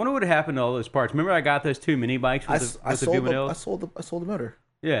 I wonder what happened to all those parts. Remember, I got those two mini bikes I with the sold V1Ls? I sold the motor.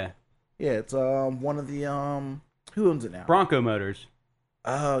 Yeah, Yeah, it's one of the who owns it now? Bronco Motors.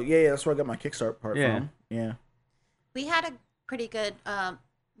 Oh yeah, that's where I got my Kickstart part Yeah. from. Yeah. We had a pretty good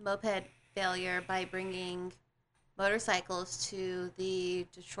moped failure by bringing motorcycles to the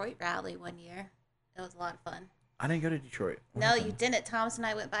Detroit rally one year. It was a lot of fun. I didn't go to Detroit. What No, happened? you didn't. Thomas and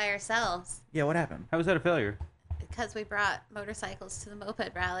I went by ourselves. Yeah, what happened? How was that a failure? because we brought motorcycles to the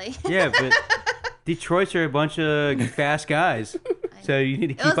moped rally. Yeah, but Detroit's are a bunch of fast guys, so you need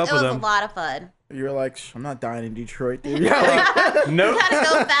to keep up with It was them. a lot of fun. You're like, I'm not dying in Detroit, dude. Yeah, like, Nope. You gotta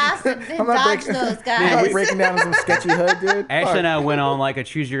go fast and I'm not dodge breaking- those I'm guys. not breaking down some sketchy hood, dude. Ashley and Fuck. I went on like a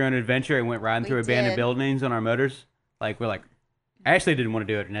choose your own adventure and went riding We through abandoned did. buildings on our motors. Like we're like, Ashley didn't want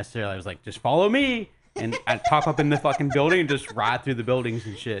to do it necessarily. I was like, just follow me, and I'd pop up in the fucking building and just ride through the buildings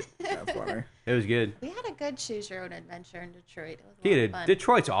and shit. That's funny. It was good. We had a good choose your own adventure in Detroit. It was a lot Dude, of fun.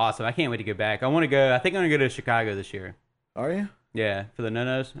 Detroit's awesome. I can't wait to go back. I want to go. I think I'm gonna go to Chicago this year. Are you? Yeah, for the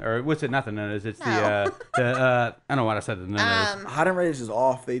no-nos, or what's it? Not the no-nos. It's No. I don't know what I said. The no-nos. Hot and Ready is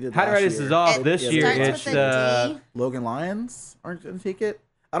off. They did. Hot and last Ready year. is off It this year. starts It's with a D. Logan Lyons aren't gonna take it.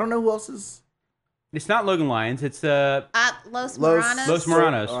 I don't know who else is. it's not Logan Lyons. It's Los Los- Moranos. Los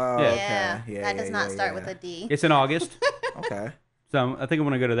Moranos. Oh, Yeah. okay. Yeah, Yeah, that does yeah, not yeah, start yeah. with a D. It's in August, Okay. so I think I'm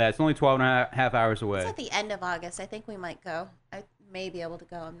gonna go to that. It's only 12 and a half hours away. It's at the end of August. I think we might go. I may be able to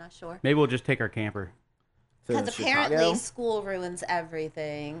go. I'm not sure. Maybe we'll just take our camper. So Because in apparently Chicago? school ruins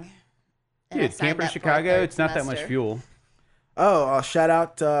everything. And I Dude, signed camper in up for a Chicago, third it's not that much semester. fuel. Oh, shout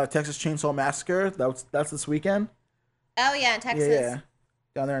out Texas Chainsaw Massacre. That's this weekend. Oh yeah, in Texas. Yeah.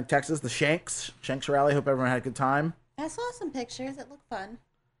 Down there in Texas, the Shanks Rally. Hope everyone had a good time. I saw some pictures. It looked fun.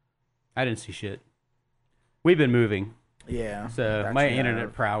 I didn't see shit. We've been moving, Yeah. so That's my enough.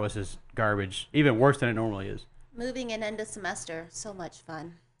 internet prowess is garbage. Even worse than it normally is. Moving in end of semester, so much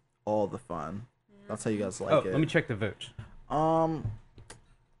fun. All the fun. That's how you guys like Oh, it. let me check the votes.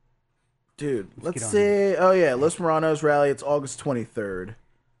 Dude, let's get on see. Oh yeah, Los Moranos rally. It's August 23rd.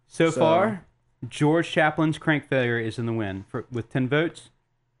 So So- far, George Chaplin's Crank Failure is in the win with 10 votes.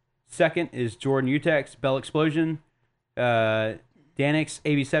 Second is Jordan Utek's Bell Explosion. Danix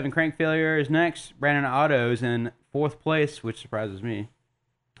AB7 Crank Failure is next. Brandon Otto's in fourth place, which surprises me.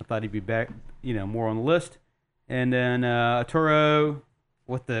 I thought he'd be back, more on the list. And then Arturo,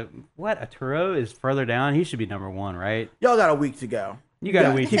 Arturo is further down. He should be number one, right? Y'all got a week to go. You got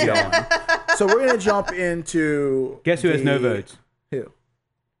Yeah, a week keep to go. going. So we're gonna jump into. Guess who has no the- votes? Who?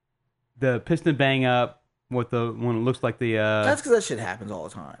 The piston bang up with the one that looks like the. That's because that shit happens all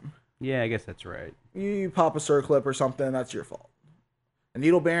the time. Yeah, I guess that's right. You pop a circlip or something, that's your fault. A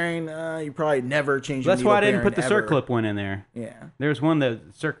needle bearing, you probably never change. That's a why I needle didn't put the bearing circlip one in there. Yeah. There's one that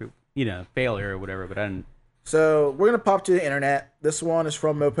circuit, failure or whatever, but I didn't. So we're gonna pop to the internet. This one is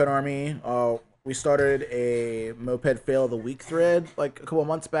from Moped Army. We started a Moped Fail of the Week thread like a couple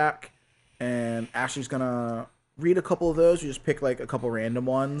months back, and Ashley's gonna read a couple of those. We just pick like a couple random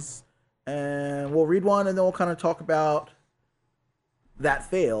ones, and we'll read one, and then we'll kind of talk about that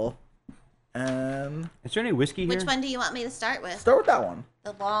fail. And Is there any whiskey here? Which one do you want me to start with? start with that one.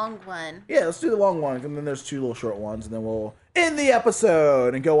 The long one. Yeah, let's do the long one, and then there's two little short ones, and then we'll end the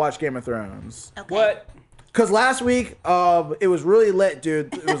episode and go watch Game of Thrones. Okay. What? Cause last week, it was really lit,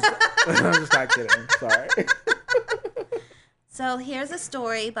 dude. It was. I'm just not kidding. Sorry. So here's a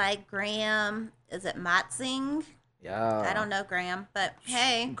story by Graham. Is it Matzing? Yeah. I don't know Graham, but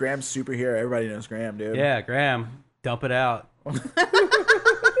hey. Graham's superhero. Everybody knows Graham, dude. Yeah, Graham, dump it out.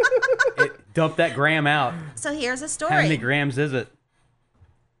 Dump that Graham out. So here's a How many story. grams is it?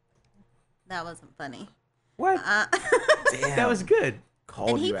 That wasn't funny. What? Damn. That was good. Called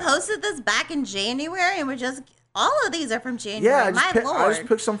And he you out. posted this back in January, and we're just all of these are from January. Yeah, I My just, lord. I just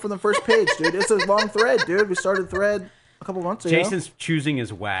picked some from the first page, dude. It's a long thread, dude. We started the thread a couple months ago. Jason's choosing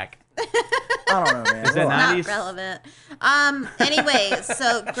is whack. I don't know, man. Is that Relax. not- Not 90s? relevant. Anyways,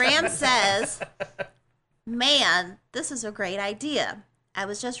 so Graham says, "Man, this is a great idea. I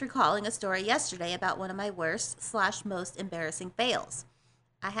was just recalling a story yesterday about one of my worst/most embarrassing fails.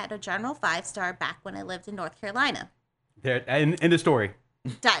 I had a general 5-star back when I lived in North Carolina. There, in the story.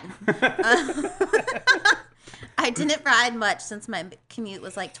 Done. I didn't ride much since my commute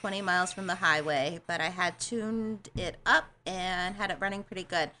was like 20 miles from the highway, but I had tuned it up and had it running pretty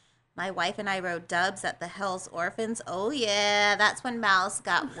good. My wife and I rode dubs at the Hell's Orphans. Oh yeah, that's when Mouse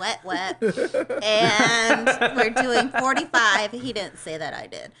got wet. And we're doing 45. He didn't say that, I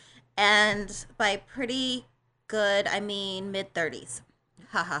did. And by pretty good, I mean mid-30s.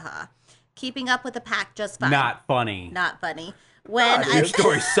 Ha ha ha. Keeping up with the pack just fine. Not funny. Not funny. When dude. I Your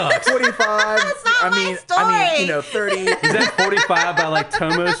story sucks. 45. That's not I my mean, story. 30. Is that 45 by like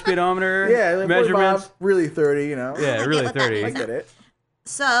Tomo speedometer Yeah, like 45, measurements? really 30. You know. Yeah, I really get what that 30. I means. get it.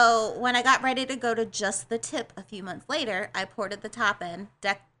 So when I got ready to go to just the tip a few months later, I ported the top in,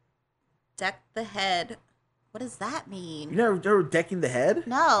 decked the head. What does that You mean? never decking the head?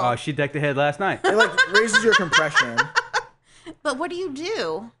 No. Oh, she decked the head last night. It like raises your compression. But what do you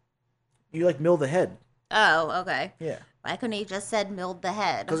do? You like mill the head. Oh, okay. Yeah. Why couldn't he just said milled the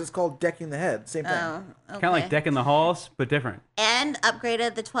head? Because it's called decking the head. Same thing. Oh, okay. Kind of like decking the halls, but different. And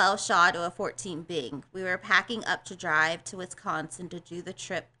upgraded the 12 Shaw to a 14 Bing. We were packing up to drive to Wisconsin to do the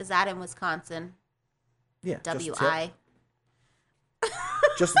trip. Is that in Wisconsin? Yeah. W-I.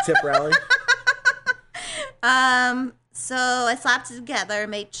 Just a tip rally. So I slapped it together,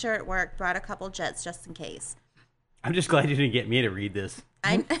 made sure it worked, brought a couple jets just in case. I'm just glad you didn't get me to read this.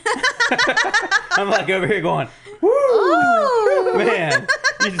 I I'm like over here going, Ooh. man,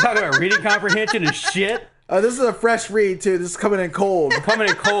 you talk about reading comprehension and shit. Oh, this is a fresh read too. This is coming in cold. Coming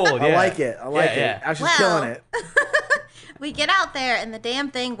in cold, yeah. I like it. I like it. Yeah. Ashley's Well, killing it. We get out there and the damn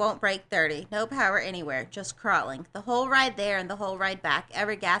thing won't break 30. No power anywhere, just crawling. The whole ride there and the whole ride back,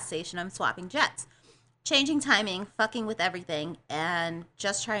 every gas station I'm swapping jets. Changing timing, fucking with everything, and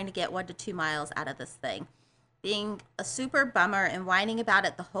just trying to get 1 to 2 miles out of this thing. Being a super bummer and whining about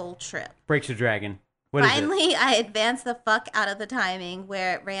it the whole trip. Breaks your dragon. What is it? Finally, I advanced the fuck out of the timing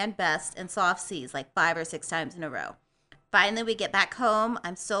where it ran best and soft seas like 5 or 6 times in a row. Finally, we get back home.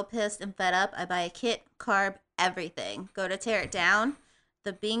 I'm so pissed and fed up. I buy a kit, carb, everything. Go to tear it down.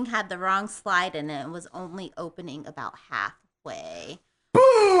 The Bing had the wrong slide in it and was only opening about halfway.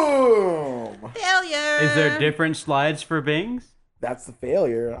 Boom! Failure! Is there different slides for Bings? That's the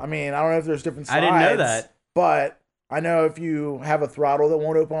failure. I mean, I don't know if there's different slides. I didn't know that. But I know if you have a throttle that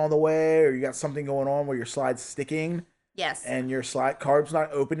won't open all the way, or you got something going on where your slide's sticking Yes. and your slide carb's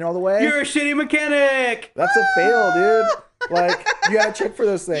not opening all the way, You're a shitty mechanic. that's a fail, dude. Like, you gotta check for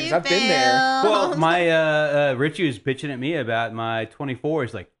those things. You I've been there. failed. Well, my Richie was bitching at me about my 24.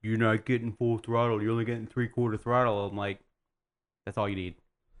 He's like, "You're not getting full throttle. You're only getting 3/4 throttle." I'm like, "That's all you need.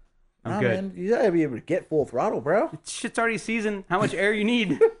 I'm Nah, good. man, you gotta be able to get full throttle, bro. Shit's already seasoned. How much air you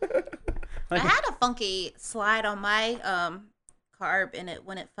need?" I had a funky slide on my carb and it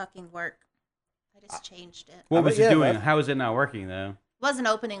wouldn't fucking work. I just changed it. What was it Yeah, doing? man. How is it not working though? Wasn't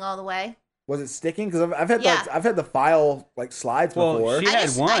opening all the way. Was it sticking? Because I've had Yeah. I've had the file like slides Well, before. she- I had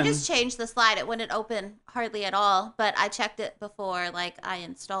just one. changed the slide. It wouldn't open hardly at all, but I checked it before like I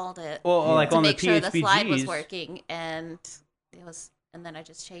installed it Well, like to on the make sure the slide was PHPGs, working, and it was, and then I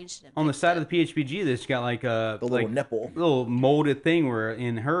just changed it. on the side of the PHPG, that's got like a the little nipple. little molded thing where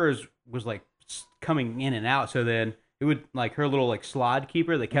in hers was like coming in and out. So then it would like her little like slide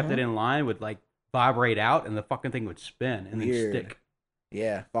keeper that kept it in line would like vibrate out and the fucking thing would spin and Weird. then stick.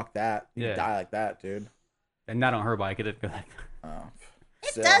 Yeah, fuck that. You Yeah. die like that, dude. And not on her bike. It didn't go like Oh.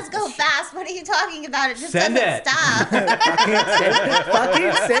 It So- does go fast. What are you talking about? It just Send doesn't it. stop.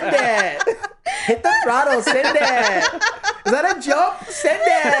 Fucking send it. Hit the throttle. Send it. Is that a jump? Send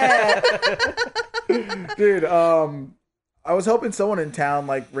it. Dude, I was helping someone in town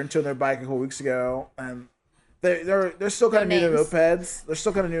like rent on their bike a couple weeks ago, and they're still kind of new to names. mopeds. They're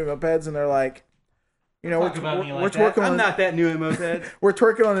still kind of new to mopeds, and they're like, you know, we're twerking I'm on not that new at mopeds. we're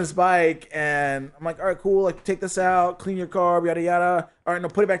twerking on his bike, and I'm like, all right, cool. Like, take this out, clean your carb, yada yada. All right, no,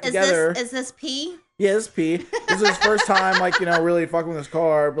 put it back together. Is this P? Yeah, this is P. This is his first time, like, you know, really fucking with his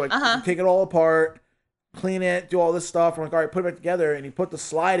carb. Like, take it all apart, clean it, do all this stuff. I'm like, all right, put it back together. And he put the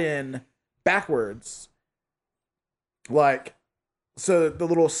slide in backwards. Like, so the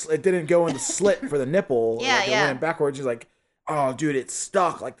little, it didn't go in the slit for the nipple. Yeah, like, it yeah. went in backwards. He's like, oh, dude, it's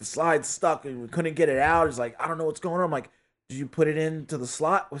stuck. Like, the slide's stuck and we couldn't get it out. He's like, I don't know what's going on. I'm like, did you put it into the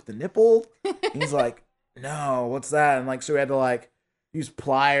slot with the nipple? He's like, no, what's that? And like, so we had to like use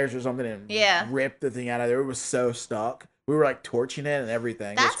pliers or something and Yeah. rip the thing out of there. It was so stuck. We were like torching it and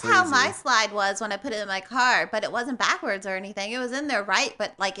everything. It was That's how crazy. my slide was when I put it in my car, but it wasn't backwards or anything. It was in there right,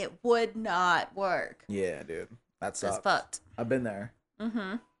 but like it would not work. Yeah, dude. That It's sucks. fucked. I've been there.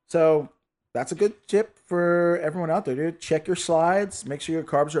 Mm-hmm. So that's a good tip for everyone out there, dude. Check your slides. Make sure your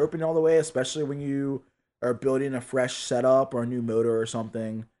carbs are open all the way, especially when you are building a fresh setup or a new motor or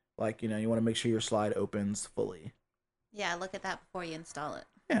something. Like, you know, you want to make sure your slide opens fully. Yeah, look at that before you install it.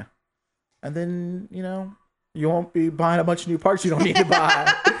 Yeah. And then, you know, you won't be buying a bunch of new parts you don't need to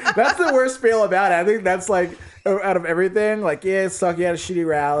buy. That's the worst fail about it. I think that's like, out of everything, like, yeah, it sucked. You had a shitty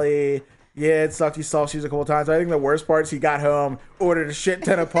rally. Yeah, it sucked. He saw shoes a couple times. I think the worst part is he got home, ordered a shit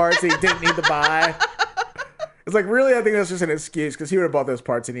ton of parts that he didn't need to buy. It's like, really, I think that's just an excuse because he would have bought those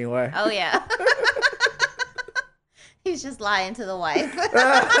parts anyway. Oh, yeah. He's just lying to the wife.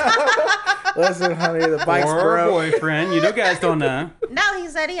 Listen, honey, the bike's or a broke. boyfriend. You know, guys don't know. No, he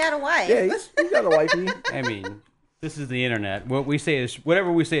said he had a wife. Yeah, he's got a wifey. I mean, this is the internet. What we say is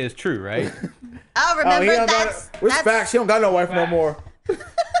whatever we say is true, right? Oh, Oh, remember he don't that's got Where's facts? He don't got no wife no more.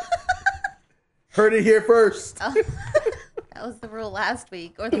 Heard it here first. Oh, that was the rule last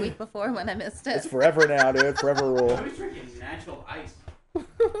week or the week before when I missed it. It's forever now, dude. Forever rule. I was drinking natural ice.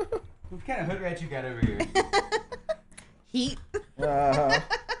 What kind of hood rat you got over here? Pete.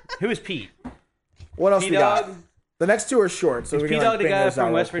 Who is Pete? What else we got? P-Dog? The next two are short, so Is we can P-Dog the bang guy those out from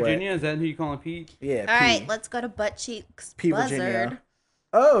real West quick. Virginia? Is that who you call him Pete? Yeah. All P. right, let's go to Butt Cheeks P. Buzzard. Virginia.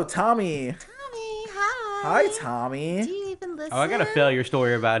 Oh, Tommy. Tommy, hi. Hi, Tommy. Do you even listen? Oh, I got a failure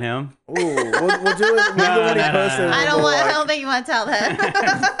story about him. Ooh, we'll do it. We'll do it when he posts it. I don't We'll, want. I like, don't think you want to tell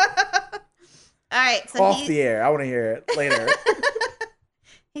that. All right, so off the air. I want to hear it later.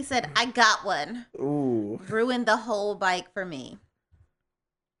 he said, "I got one. Ooh. Ruined the whole bike for me.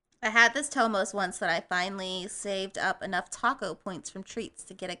 I had this Tomos once that I finally saved up enough taco points from Treats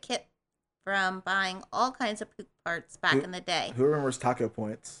to get a kit from buying all kinds of poop parts back in the day. Who remembers taco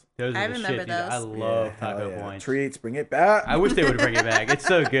points? Those are I the remember shit, dude. I those. love hell taco yeah. points. Treats, bring it back. I wish they would bring it back. It's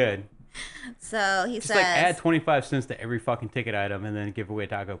so good. So he Just says, like add 25 cents to every fucking ticket item and then give away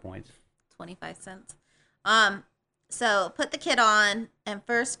taco points. 25 cents. So put the kit on, and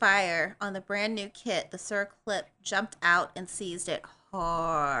first fire on the brand new kit, the circlip jumped out and seized it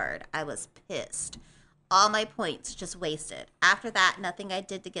hard. I was pissed. All my points just wasted. After that, nothing I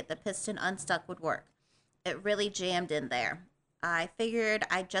did to get the piston unstuck would work. It really jammed in there. I figured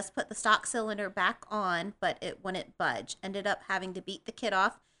I'd just put the stock cylinder back on, but it wouldn't budge. Ended up having to beat the kit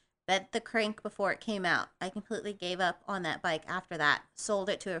off, bent the crank before it came out. I completely gave up on that bike after that. Sold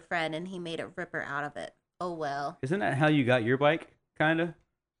it to a friend, and he made a ripper out of it. Oh well. Isn't that how you got your bike? Kind of.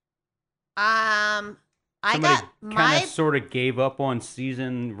 I Somebody got kind my of sort of gave up on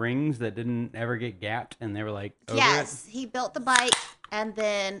season rings that didn't ever get gapped, and they were like, over yes. He built the bike, and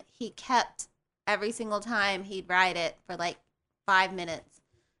then he kept every single time he'd ride it for like 5 minutes.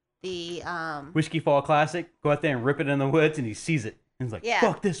 The it. Whiskey Fall Classic. Go out there and rip it in the woods, and he sees it. And he's like, Yeah.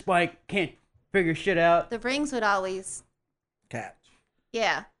 fuck this bike. Can't figure shit out. the rings would always Catch.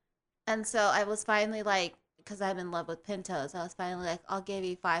 yeah. And so I was finally like, because I'm in love with Pintos, I was finally like, I'll give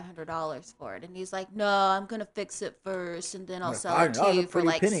you $500 for it. And he's like, no, I'm gonna fix it first, and then I'll Like, sell it $5 to a you for pretty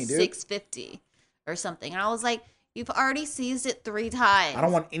like penny, dude. $650 or something. And I was like, you've already seized it 3 times. I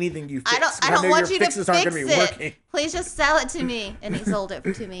don't want anything you fix. I don't know want your you to fixes fix aren't gonna be it. working. Please just sell it to me. And he sold it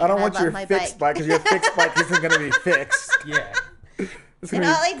to me. I don't and want love your my fixed bike because your fixed bike isn't going to be fixed. Yeah. It's And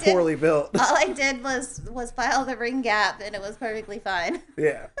going all I to be did- poorly built. All I did was file the ring gap, and it was perfectly fine.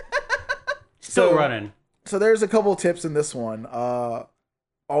 Yeah. Still So- running. So there's a couple tips in this one.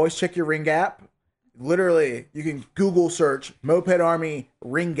 Always check your ring gap. Literally, you can Google search Moped Army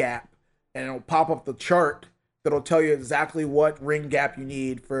ring gap, and it'll pop up the chart that'll tell you exactly what ring gap you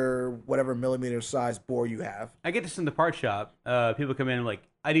need for whatever millimeter size bore you have. I get this in the part shop. People come in and like,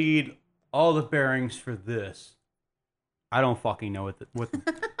 I need all the bearings for this. I don't fucking know what the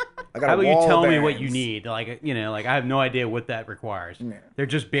I got how a about you wall of tell me what bearings. you need? Like, you know, like I have no idea what that requires. Yeah. They're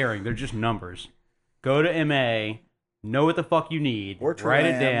just bearing. They're just numbers. Go to MA, know what the fuck you need, Or write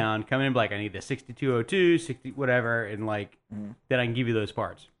it Tram. down, come in and be like, I need the 6202, 60, whatever, and like, then I can give you those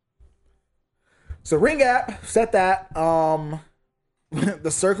parts. So ring gap, set that. The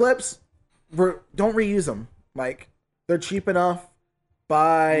circlips, don't reuse them. Like, they're cheap enough.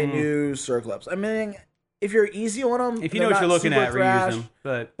 Buy new circlips. I mean, if you're easy on them, If you know what you're looking at, reuse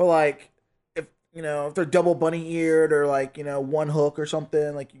them. But like, if you know if they're double bunny eared or like one hook or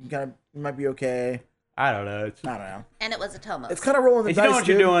something, like you might be okay. I don't know. I don't know. And it was a Tomos. It's kind of rolling the If you dice. know what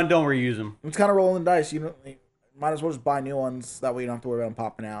you're dude. doing, don't reuse them. It's kind of rolling the dice. You might as well just buy new ones. That way you don't have to worry about them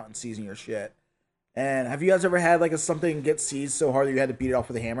popping out and seizing your shit. And have you guys ever had like something get seized so hard that you had to beat it off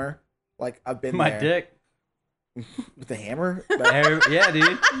with a hammer? Like I've been My there. dick. With the hammer. Yeah,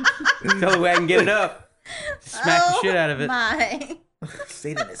 dude. Tell the way I can get it up. Smack the shit out of it. My.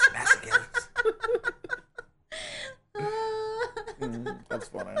 Satan is masochist. That's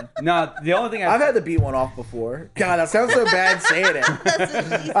funny. No, the only thing I've had to beat one off before. God, that sounds so bad saying it. That's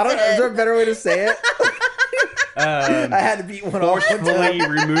what she I don't. Is said. there a better way to say it? I had to beat one off. one time. forcefully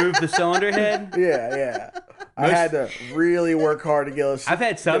remove the cylinder head. Yeah. I had to really work hard to get a I've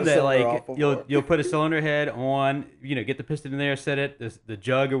had some get a that cylinder like off you'll before. put a cylinder head on, get the piston in there, set it, the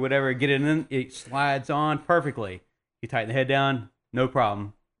jug or whatever, get it in, it slides on perfectly. You tighten the head down, no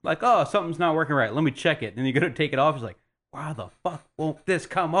problem. Like, oh, something's not working right. Let me check it. Then you go to take it off. It's like, why the fuck won't this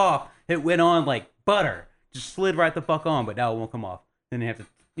come off? It went on like butter, just slid right the fuck on, but now it won't come off. Then you have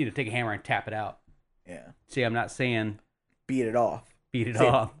to take a hammer and tap it out. Yeah. See, I'm not saying Beat it off. beat it Say,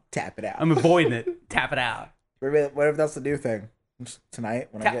 off. Tap it out. I'm avoiding it. Tap it out. What if that's the new thing? Just tonight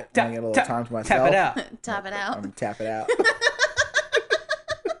when I get a little time to myself. Tap it out. Top it out. I'm gonna tap it out.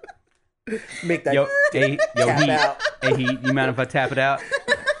 Make that Yo, hey, yo, tap Heat. out. Hey, Heat, you mind if I tap it out?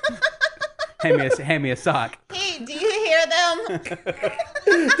 hand me a sock. Hey, do you hear them?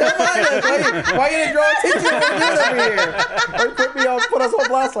 Why you gonna draw attention to what we're doing over here? Or put us on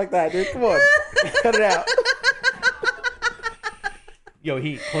blast like that, dude. Come on. Cut it out. Yo,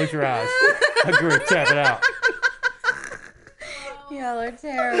 Heat, close your eyes. Agree, tap it out. Y'all are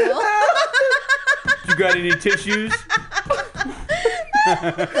terrible. You got any tissues?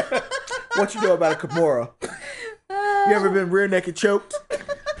 What you know about a Kimura? You ever been rear naked choked?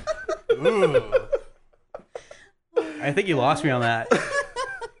 Ooh. I think you lost me on that.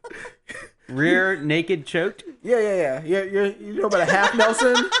 Rear naked choked? Yeah. You know about a half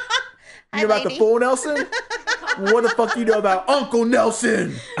Nelson? You Hi, know about the lady. full Nelson? What the fuck you know about Uncle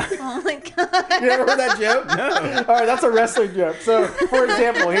Nelson? Oh my god. You ever heard that joke? No. All right, that's a wrestling joke. So, for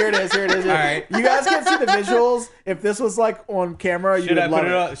example, here it is. All right. You guys can't see the visuals. If this was like on camera, you Should would I love put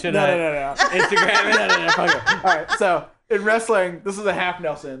it up? Should I? No. Instagram it? No. Fuck it. All right, so in wrestling, this is a half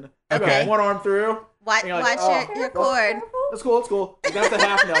Nelson. You got Okay. one arm through. Watch, And you're like, watch oh, your cord. That's cool. That's a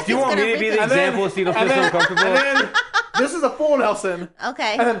half Nelson. Do you want me to be the And then- example so you don't feel and so then- uncomfortable? And then this is a full Nelson.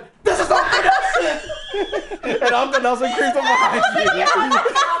 Okay. And then this is Uncle Nelson. And Uncle Nelson creeps up behind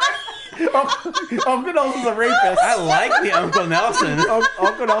you. Uncle Nelson's a rapist. I like the Uncle Nelson.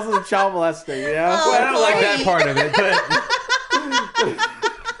 Uncle Nelson's a child molester, you know? Oh, I don't like that boy. part of it, but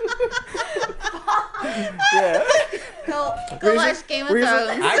Yeah. Go Reason- watch Game of reason-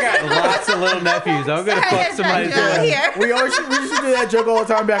 Thrones. I got lots of little nephews. I'm gonna Sorry, fuck somebody's Joe ass. here. We used to do that joke all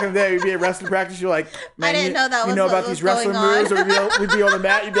the time back in the day. We'd be at wrestling practice. You're like, man, didn't know that you was know what about was these wrestling going on. moves, or we'd be on the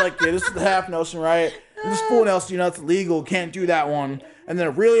mat. You'd be like, yeah, this is the half Nelson, right? And this full Nelson, you know, it's illegal. Can't do that one. And then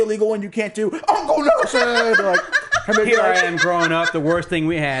a really illegal one you can't do. Uncle Nelson. They're like, and they'd be Here I like, am growing up. The worst thing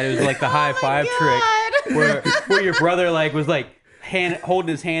we had was like the high five trick, where your brother like was like holding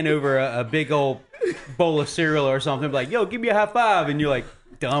his hand over a big old bowl of cereal or something, like, yo, give me a high five, and you're like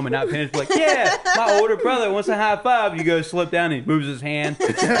dumb and not paying attention, like, yeah, my older brother wants a high five. You go slip down and he moves his hand,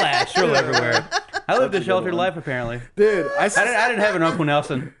 splash, cereal everywhere. I lived a sheltered life apparently. dude, I didn't have an Uncle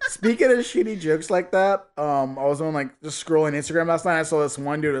Nelson. Speaking of shitty jokes like that, I was on like just scrolling Instagram last night. I saw this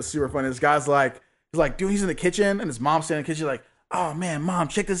one dude that's super funny. This guy's like, dude, he's in the kitchen and his mom's standing in the kitchen like, oh man, mom,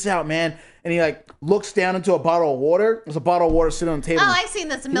 check this out, man. And he like looks down into a bottle of water. There's a bottle of water sitting on the table. Oh, I've seen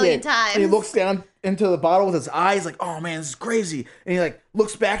this a million times. And he looks down into the bottle with his eyes like, oh man, this is crazy. And he like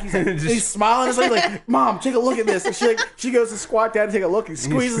looks back, he's like, and he's smiling. It's like, mom, take a look at this. And she goes to squat down to take a look. He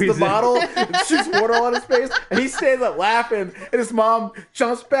squeezes the squeeze it. bottle and shoots water on his face. And he stands up laughing. And his mom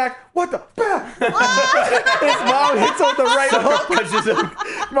jumps back. What the? And his mom hits him with the right hook. Punches him.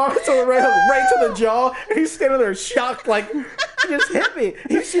 Mom hits him with the right hook right to the jaw. And he's standing there shocked like, she just hit me.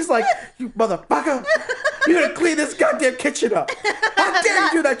 She's like, you motherfucker. You gotta clean this goddamn kitchen up. How dare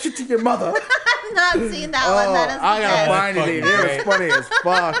you do that shit to your mother? I've not seen that one. That is the I gotta best. find it. It fucking was funny as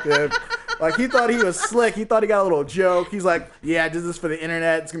fuck, dude. Like, he thought he was slick. He thought he got a little joke. He's like, yeah, I did this for the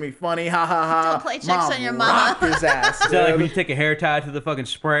internet. It's gonna be funny. Ha ha ha. Don't play tricks on your mama. rocked his ass, Is that like when you dude. take a hair tie to the fucking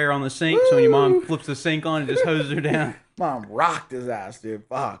sprayer on the sink, so when your mom flips the sink on, it just hoses her down? Mom rocked his ass, dude.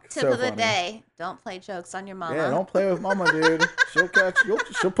 Fuck. Tip so of the funny. day: don't play jokes on your mama. Yeah, don't play with mama, dude. She'll catch you.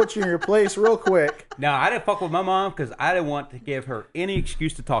 She'll put you in your place real quick. No, I didn't fuck with my mom because I didn't want to give her any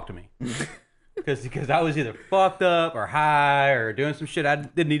excuse to talk to me. Because I was either fucked up or high or doing some shit I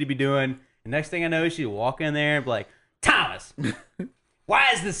didn't need to be doing. And next thing I know, she'd walk in there and be like, Thomas,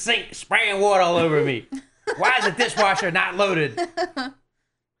 why is the sink spraying water all over me? Why is the dishwasher not loaded?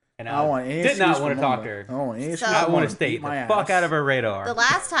 And I don't want any did not excuse want from to talk mama. to her. I don't want any So- excuse. I want wanna to stay beat my the fuck ass. out of her radar. The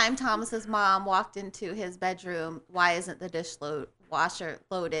last time Thomas's mom walked into his bedroom, why isn't the dishwasher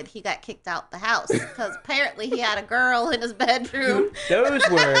loaded? He got kicked out the house because apparently he had a girl in his bedroom. Those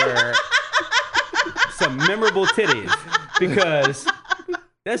were some memorable titties because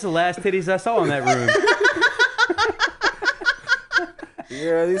that's the last titties I saw in that room.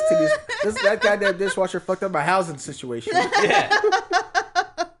 Yeah, these titties. That goddamn dishwasher fucked up my housing situation. Yeah.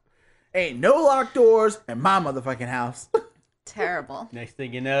 Ain't no locked doors in my motherfucking house. Terrible. Next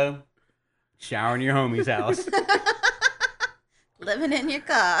thing you know, showering your homie's house. Living in your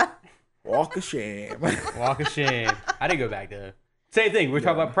car. Walk of shame. Walk of shame. I didn't go back there. Same thing. We were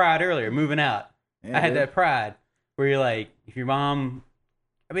talking about pride earlier, moving out. Yeah, I had dude. that pride where you're like, if your mom,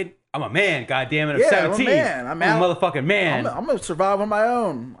 I mean, I'm a man, goddammit, I'm Yeah, I'm a 17. man. I'm a out. motherfucking man. I'm gonna survive on my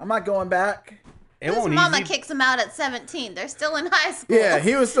own. I'm not going back. It His won't mama easy. kicks him out at 17. They're still in high school. Yeah,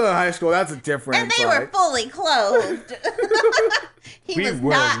 he was still in high school. That's a difference. and they were like- fully clothed. he We was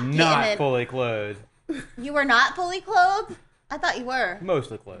were not, not getting it. fully clothed. You were not fully clothed? I thought you were.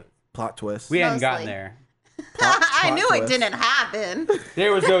 Mostly clothed. plot twist. We hadn't Mostly. gotten there. I knew it twist. didn't happen.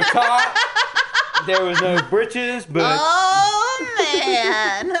 There was no top. There was no britches, but Oh,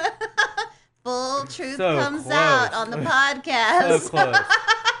 man. Full truth So comes close. out on the so podcast. close.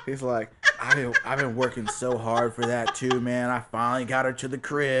 He's like, I've been working so hard for that too, man. I finally got her to the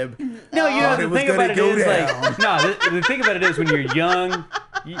crib. No, you know, Thought the it was thing gonna about it go is, down. like, no, the thing about it is when you're young,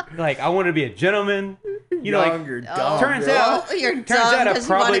 like, I wanted to be a gentleman. You know, like, Younger, dumb, turns dude. out, You're turns dumb out I 'cause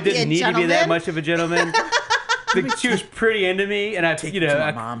you wanna probably be a didn't need to be that gentleman. much of a gentleman. She was pretty into me, and I, Take you it know, to my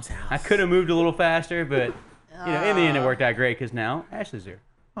I mom's house. I could have moved a little faster, but you know, in the end, it worked out great because now Ashley's here.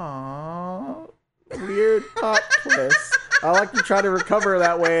 Aww, weird plot twist. I like to try to recover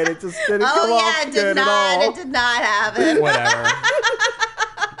that way, and it just didn't come Oh off yeah, it good did at not. all. It did not happen. Whatever.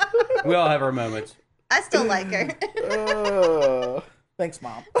 We all have our moments. I still like her. Thanks,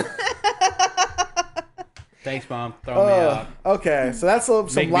 Mom. Thanks, Mom. Throw me out. Okay, so that's some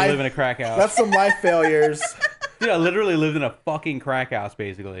Make me life. live in a crack house. That's some life failures. Dude, I literally lived in a fucking crack house,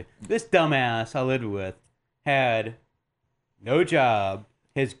 basically. This dumbass I lived with had no job.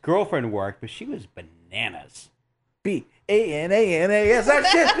 His girlfriend worked, but she was bananas. BANANAS. That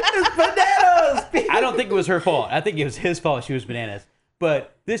shit is bananas. I don't think it was her fault. I think it was his fault she was bananas.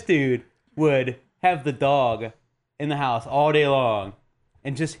 But this dude would have the dog in the house all day long.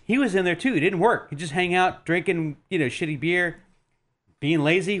 And just, he was in there too. He didn't work. He'd just hang out, drinking, you know, shitty beer, being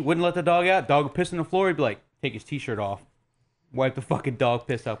lazy, wouldn't let the dog out. Dog would piss on the floor. He'd be like, take his t-shirt off. Wipe the fucking dog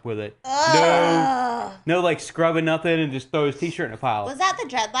piss up with it. No, like scrubbing nothing and just throw his t-shirt in a pile. Was that the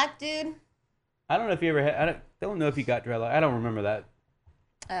dreadlock dude? I don't know if you ever had, I don't know if you got dreadlock. I don't remember that.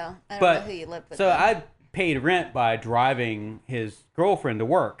 Oh, I don't But, know who you lived with. so then. I paid rent by driving his girlfriend to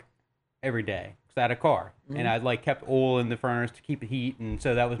work every day because I had a car. And I like kept oil in the furnace to keep the heat. And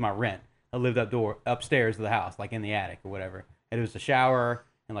so that was my rent. I lived upstairs of the house, like in the attic or whatever. And it was a shower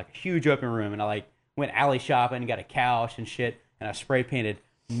and like a huge open room. And I like went alley shopping and got a couch and shit. And I spray painted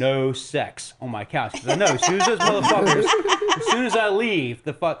no sex on my couch. Because I know as soon as those motherfuckers, as soon as I leave,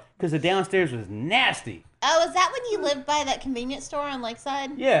 because the downstairs was nasty. Oh, is that when you lived by that convenience store on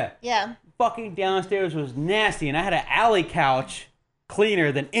Lakeside? Yeah. Yeah. Fucking downstairs was nasty. And I had an alley couch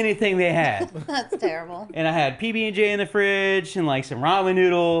cleaner than anything they had. That's terrible. And I had PB&J in the fridge and like some ramen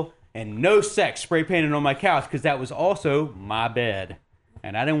noodle and no sex spray painted on my couch because that was also my bed.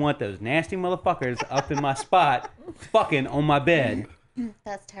 And I didn't want those nasty motherfuckers up in my spot fucking on my bed.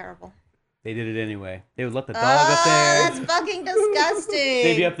 That's terrible. They did it anyway. They would let the dog up there. That's fucking disgusting.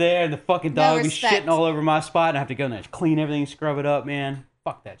 They'd be up there and the fucking dog would be respect. shitting all over my spot and I have to go in there and clean everything, scrub it up, man.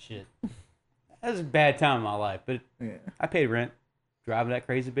 Fuck that shit. That was a bad time in my life, but Yeah. I paid rent, driving that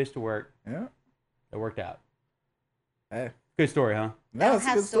crazy bitch to work. Yeah. It worked out. Hey. Good story, huh? I don't That's a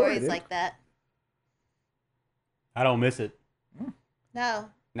have good story, stories dude. like that. I don't miss it. No.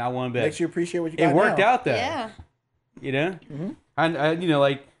 Not one bit. Makes you appreciate what you got It worked now. out though. Yeah. You know? Mm-hmm. I you know,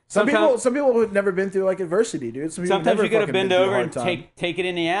 like Some sometimes people have never been through like adversity, dude. Some people sometimes never you gotta fucking bend been through a over hard and time. take it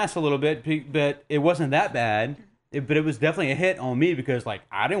in the ass a little bit, but it wasn't that bad. But it was definitely a hit on me because like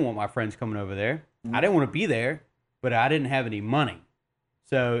I didn't want my friends coming over there. Mm-hmm. I didn't want to be there, but I didn't have any money.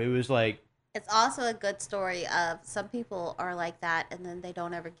 So it was like, It's also a good story of some people are like that and then they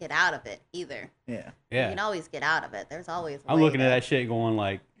don't ever get out of it either. Yeah. You yeah. can always get out of it. There's always a I'm way looking to- at that shit going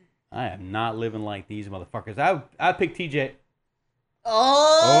like, I am not living like these motherfuckers. I picked TJ.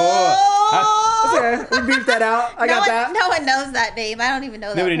 Oh! Okay, we beeped that out. I got that. No one knows that name. I don't even know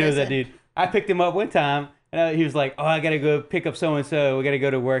that Nobody knows that person. dude. I picked him up one time, and he was like, "Oh, I gotta go pick up so and so. We gotta go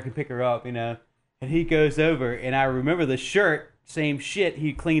to work and pick her up, you know." And he goes over, and I remember the shirt, same shit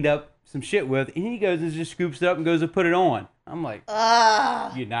he cleaned up some shit with, and he goes and just scoops it up and goes to put it on. I'm like,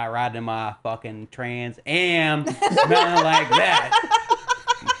 Ugh. "You're not riding in my fucking Trans Am smelling like that,"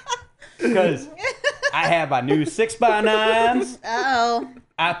 because I had my new 6x9s. Oh.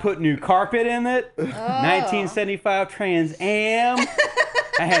 I put new carpet in it. 1975 Trans Am.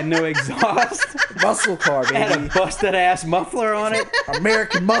 I had no exhaust. Muscle car, I had a baby. busted ass muffler on it.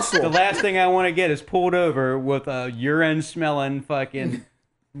 American muscle. The last thing I want to get is pulled over with a urine smelling fucking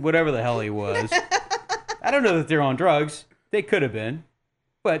whatever the hell he was. I don't know that they're on drugs. They could have been.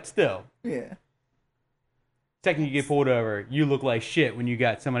 But still. Yeah. Second you get pulled over, you look like shit when you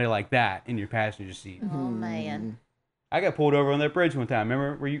got somebody like that in your passenger seat. Oh, man. I got pulled over on that bridge one time.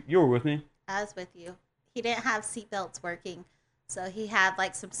 Remember? Were you were with me? I was with you. He didn't have seatbelts working, so he had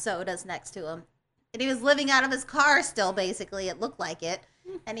like some sodas next to him. And he was living out of his car still, basically. It looked like it.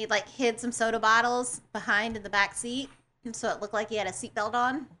 And he like hid some soda bottles behind in the back seat. And so it looked like he had a seatbelt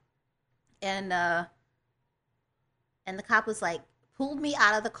on. And the cop was like, pulled me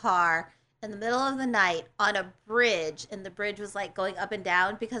out of the car in the middle of the night on a bridge. And the bridge was like going up and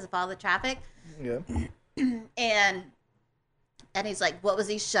down because of all the traffic. Yeah. And he's like, what was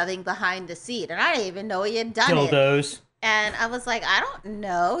he shoving behind the seat? And I didn't even know he had done it. Dildos. And I was like, I don't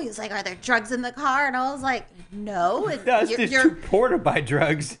know. He was like, are there drugs in the car? And I was like, no. And No, it's just too poor to buy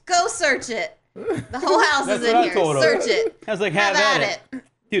drugs. go search it. The whole house That's is in what I here. told him. Search it. I was like, have at it.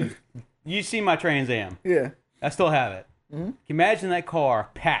 Dude, you see my Trans Am. Yeah. I still have it. Can you imagine that car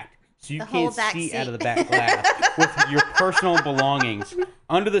packed so you The whole can't back see seat. out of the back glass with your personal belongings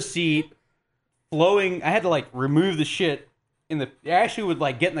under the seat, flowing. I had to like remove the shit in the. I actually would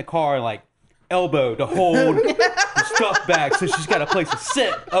like get in the car and like elbow to hold the stuff back so she's got a place to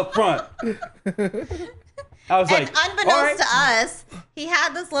sit up front. I was And like, unbeknownst all right. to us, he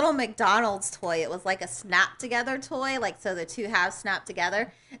had this little McDonald's toy. It was like a snap together toy, like so the two halves snap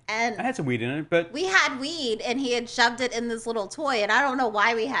together. And I had some weed in it, but we had weed, and he had shoved it in this little toy. And I don't know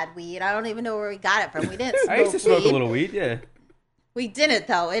why we had weed. I don't even know where we got it from. We didn't smoke I used to smoke weed. a little weed. Yeah, We didn't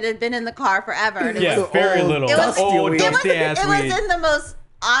though. It had been in the car forever. And it yeah, was, very old little. It was- Old it was- dusty ass it was weed. in the most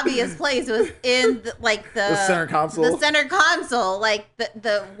obvious place. It was in the center console. The center console, like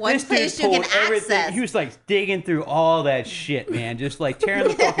the one This dude place you can pulled everything. access. He was like digging through all that shit, man. Just like tearing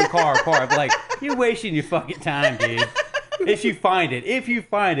the fucking car apart. Like, you're wasting your fucking time, dude. If you find it,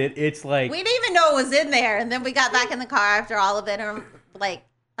 it's like, We didn't even know it was in there, and then we got back in the car after all of it, and like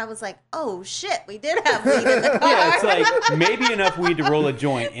I was like, "Oh shit, we did have weed in the car." yeah, it's like maybe enough weed to roll a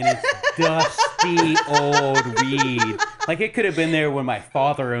joint, and it's dusty old weed. Like it could have been there when my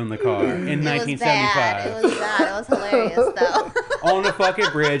father owned the car in It was 1975. bad. It was bad. It was hilarious though. On the fucking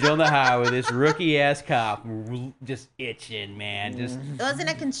bridge, on the highway, this rookie ass cop just itching, man. Just It was in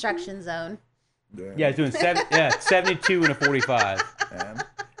a construction zone. yeah, he's doing 72 and a 45. Man.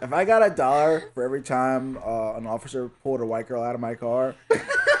 If I got $1 for every time an officer pulled a white girl out of my car,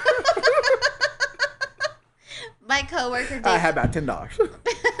 My coworker dates I had about $10.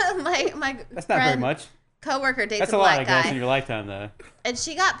 my That's not very friend- much. Coworker dates That's a a lot, black I guess, guy, in your lifetime, though. and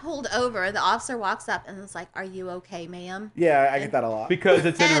she got pulled over. The officer walks up and was like, "Are you okay, ma'am?" Yeah, I get that a lot. Because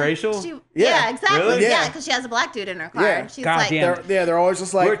it's And interracial. she- Yeah. exactly. Really? Yeah, Yeah. because she has a black dude in her car, Yeah. and she's God like, damn. They're always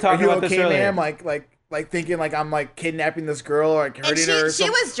just like, We were talking "Are you about this okay, earlier. ma'am?" Like thinking like I'm like kidnapping this girl or like hurting her. Or she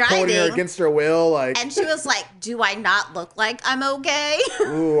something, was holding her driving. against her will. Like, and she was like, "Do I not look like I'm okay?"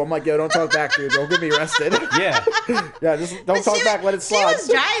 ooh, I'm like, yo, don't talk back, dude. Don't get me arrested. Yeah. Yeah, just don't But talk she back. was- Let it She slide. was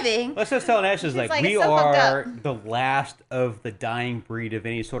driving. Let's just tell Ashes, like, like, we it's so fucked are up. the last of the dying breed of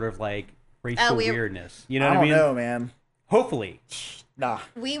any sort of, like, racial we're- weirdness. You know I what I don't mean? know, man. Hopefully. Nah.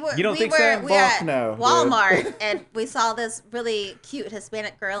 We were You don't we think were so? we were Fuck at no, dude. Walmart and we saw this really cute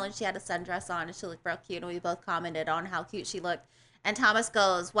Hispanic girl and she had a sundress on and she looked real cute and we both commented on how cute she looked. And Thomas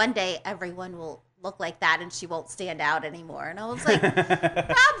goes, "One day everyone will look like that and she won't stand out anymore." And I was like,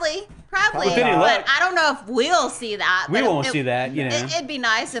 probably, With any but luck. I don't know if we'll see that. We but won't see that, you know. It'd be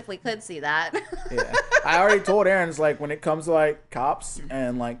nice if we could see that. Yeah. I already told Aaron, it's like when it comes to like cops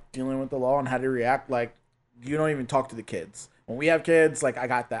and like dealing with the law and how to react, like you don't even talk to the kids. When we have kids, like I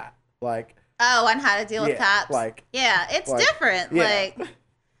got that. Like, Oh, on how to deal with Yeah, cops. like- yeah, it's like- different. yeah. Like,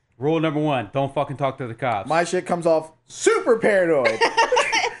 Rule number 1, don't fucking talk to the cops. my shit comes off super paranoid.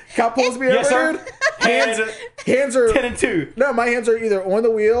 Cop pulls me yes, over, sir. dude. Hands are 10 and 2. no, my hands are either on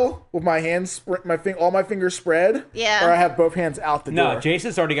the wheel with my hands, all my fingers spread, Yeah. or I have both hands out the No, door.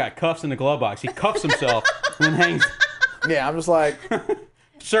 Jason's already got cuffs in the glove box. He cuffs himself and then hangs. Yeah, I'm just like,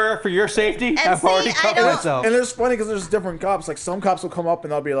 Sir, for your safety, I've see, already I cuffed don't- myself. and it's funny because there's different cops. Like some cops will come up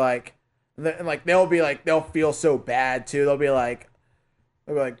and they'll be like, and like they'll feel so bad too. They'll be like,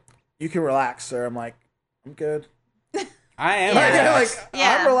 you can relax, sir. I'm like, I'm good. I am. Yeah. relaxed. Like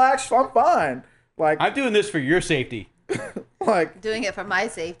Yeah. I'm relaxed. I'm fine. Like I'm doing this for your safety. like doing it for my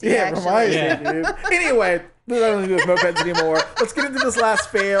safety, yeah, actually. for my Yeah. safety, dude. Anyway, I don't do with mopeds anymore. Let's get into this last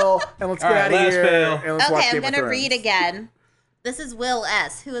fail and let's get All right, out of last here. fail. And let's watch Okay, I'm Game of gonna Thrones. read again. This is Will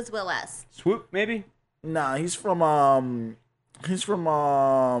S. Who is Will S? Swoop, maybe? Nah, he's from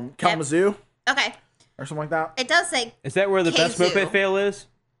Kalamazoo Okay, or something like that. it does say Is that where the best Kazoo. moped fail is?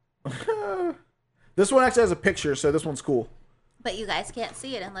 This one actually has a picture, so this one's cool. but you guys can't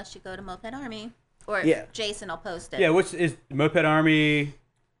see it unless you go to Moped Army. Or Yeah. Jason will post it. Yeah, which is Moped Army.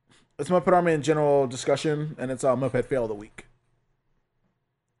 It's Moped Army in general discussion, and it's Moped Fail of the Week.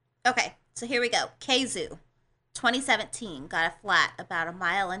 Okay, so here we go. Kazoo, 2017, got a flat about a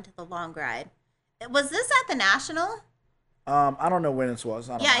mile into the long ride. Was this at the National? I don't know when this was.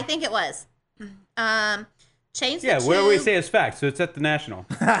 I don't Yeah, I know. think it was. Change the Yeah, tube. where we say it's fact, so it's at the National.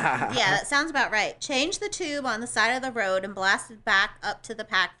 Yeah, that sounds about right. Changed the tube on the side of the road and blasted back up to the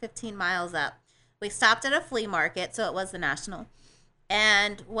pack 15 miles up. We stopped at a flea market, so it was the National.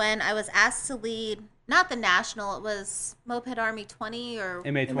 And when I was asked to lead not the national. It was Moped Army 20 or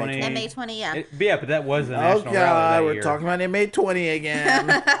MA20. MA20. Yeah. Yeah, but that was the Oh national rally god, that we're year. talking about MA20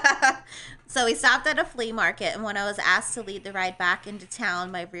 again. So we stopped at a flea market, and when I was asked to lead the ride back into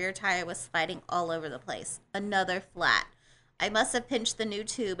town, my rear tire was sliding all over the place. Another flat. I must have pinched the new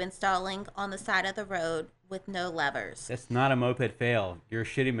tube installing on the side of the road with no levers. That's not a moped fail. You're a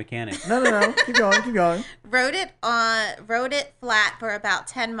shitty mechanic. No. Keep going. Rode it flat for about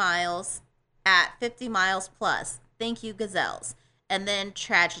 10 miles at 50 miles plus. Thank you, gazelles. And then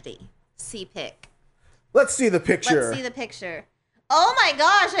tragedy. See pic. Let's see the picture. Let's see the picture. Oh my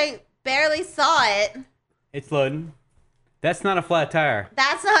gosh, I barely saw it. It's loading. That's not a flat tire.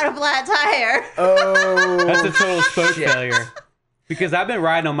 That's not a flat tire. Oh, That's a total spoke shit. failure. Because I've been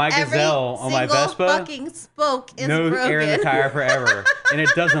riding on my Every Gazelle on my single Vespa. fucking spoke is No broken. air in the tire forever. And it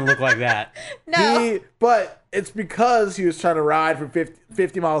doesn't look like that. No. But it's because he was trying to ride for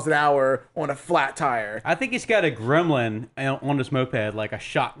 50 miles an hour on a flat tire. I think he's got a gremlin on this moped, like a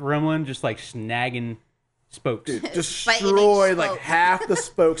shock gremlin, just like snagging spokes. Dude, Biting destroyed each like spoke. half the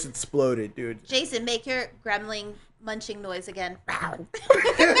spokes exploded, dude. Jason, make your gremlin munching noise again. My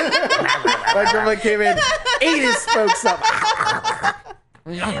gremlin came in, ate his spokes up.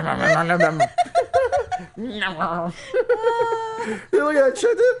 Look at that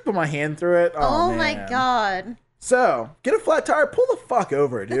shit. Put my hand through it. Oh my man. god. So, get a flat tire, pull the fuck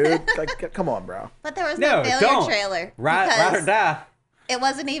over, dude. Like, come on, bro. But there was no No, failure don't. trailer. Ride because or die. it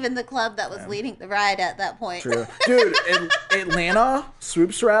wasn't even the club that was leading the ride at that point. True. Dude, in Atlanta,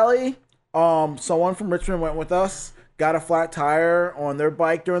 Swoops Rally, someone from Richmond went with us, got a flat tire on their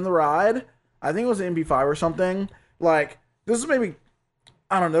bike during the ride. I think it was an MP5 or something. Like, this is maybe,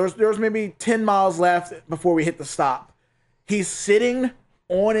 I don't know, there was maybe 10 miles left before we hit the stop. He's sitting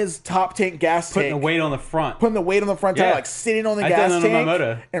on his top tank gas Putting tank. the weight on the front. Putting the weight on the front tire, Yeah. like sitting on the I gas done it on my tank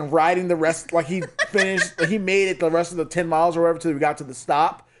moto. and riding the rest. Like he finished, like he made it the rest of the 10 miles or whatever till we got to the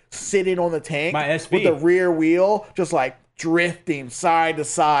stop, sitting on the tank My SV. with the rear wheel just like drifting side to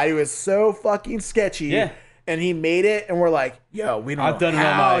side. It was so fucking sketchy. Yeah. And he made it, and we're like, "Yo, we don't I've know done it on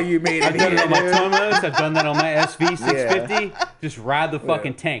how my. you made it I've done it here, on my dude." Tomos. I've done that on my SV 650. Just ride the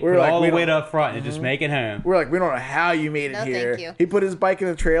fucking tank. We're Put like, all we the weight don't- up front and just make it home. We're like, we don't know how you made it No, here. thank you. He put his bike in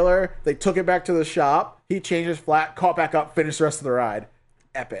the trailer. They took it back to the shop. He changed his flat, caught back up, finished the rest of the ride.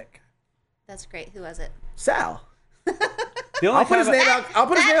 Epic. That's great. Who was it? Sal. The only I'll put his time name out. I'll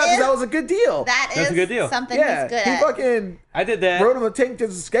put his name out because that was a good deal. That's a good deal. something Yeah, he's good he at. fucking I did that. rode on the tank,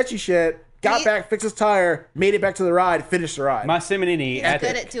 did some sketchy shit, got He- back, fixed his tire, made it back to the ride, finished the ride. My Simonini. He's at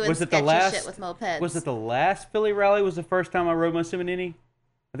good the- at doing was it the sketchy last? shit with mopeds. Was it the last Philly rally? Was the first time I rode my Simonini?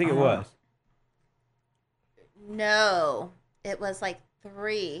 I think it was. No, it was like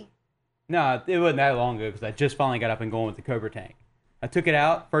 3. No, it wasn't that long ago because I just finally got up and going with the Cobra tank. I took it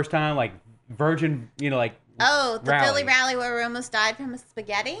out first time, like virgin, like Oh, the rally. Philly rally where we almost died from a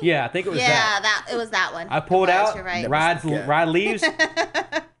spaghetti. Yeah, I think it was yeah, that. it was that one. I pulled It was, out, You're right. ride leaves.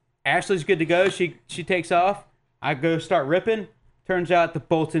 Ashley's good to go. She takes off. I go start ripping. Turns out the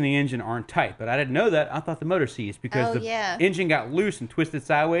bolts in the engine aren't tight, but I didn't know that. I thought the motor seized because Oh, the yeah. engine got loose and twisted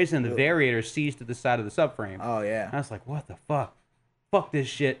sideways, and the variator seized to the side of the subframe. oh yeah. I was like, what the fuck? Fuck this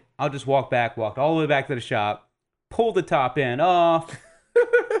shit. I'll just walked all the way back to the shop, pulled the top end off,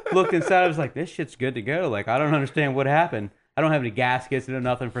 looked inside. I was like, this shit's good to go. Like, I don't understand what happened. I don't have any gaskets and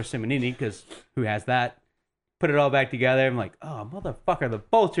nothing for Simonini because who has that? Put it all back together. I'm like, oh, motherfucker, the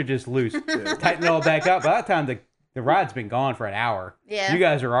bolts are just loose. Tighten it all back up. By that time, the ride's been gone for an hour. Yeah. You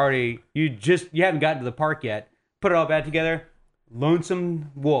guys are already, you haven't gotten to the park yet. Put it all back together.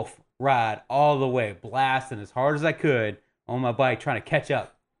 Lonesome Wolf ride all the way, blasting as hard as I could on my bike, trying to catch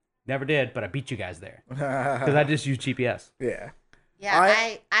up. Never did, but I beat you guys there because I just used GPS. Yeah.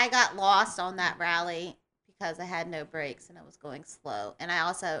 Yeah, I got lost on that rally because I had no brakes and it was going slow. And I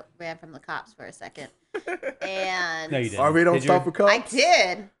also ran from the cops for a second. And No, you didn't. Are we don't Did you? stop for cops? I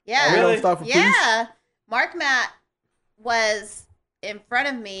did. Yeah. Are we Really? don't stop for police? Yeah. Mark Matt was in front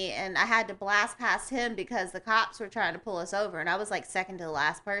of me and I had to blast past him because the cops were trying to pull us over. And I was like second to the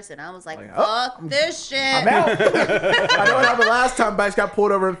last person. I was like, Like, fuck this shit. I'm out. I know what happened last time. Bikes got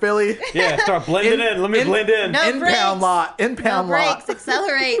pulled over in Philly. Yeah, start blending in. Let me blend in. No Impound brakes. lot. No Impound lot. brakes,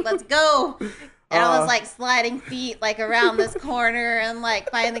 accelerate, let's go. And I was like sliding feet like around this corner and like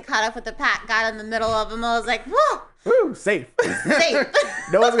finally caught up with the pack, got in the middle of them. I was like, whoa, Woo, safe. safe.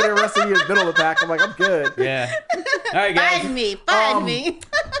 No one's gonna arrest you in the middle of the pack. I'm like, I'm good. Yeah. All right, guys. Find me, find me.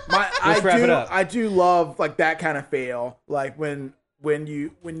 Let's wrap it up. I do love like that kind of fail. Like when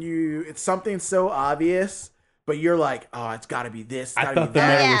you it's something so obvious, but you're like, oh, it's got to be this. It's I gotta thought be the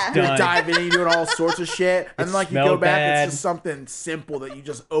that. motor Yeah. was You're done. diving in, you're doing all sorts of shit, and then like you go smelled back, bad. it's just something simple that you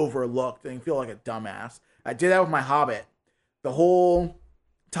just overlooked, and you feel like a dumbass. I did that with my Hobbit. The whole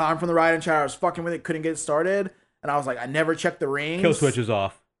time from the ride and chat, I was fucking with it, couldn't get it started, and I was like, I never checked the rings. Kill switch was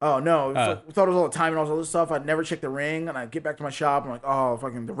off. Oh no! It was Oh. like, we thought it was all the time and all this other stuff. I'd never check the ring, and I'd get back to my shop. I'm like, oh,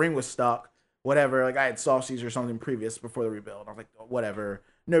 fucking, the ring was stuck. Whatever. Like I had sausages or something previous before the rebuild. I was like, oh, whatever,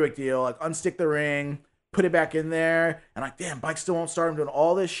 no big deal. Like unstick the ring, put it back in there, and like, damn, bike still won't start. I'm doing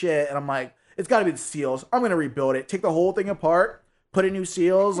all this shit, and I'm like, it's got to be the seals. I'm gonna rebuild it. Take the whole thing apart, put in new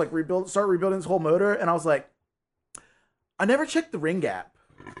seals, like start rebuilding this whole motor, and I was like, I never checked the ring gap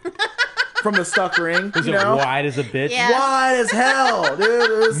from the stuck ring. Was you it know? wide as a bitch? Yeah. Wide as hell, dude.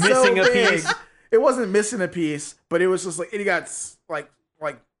 It was Missing so a big. piece? It wasn't missing a piece, but it was just like it got like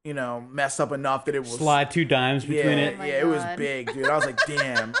messed up enough that it was Slide 2 dimes between yeah, it. Oh my yeah, it was God. big, dude. I was like,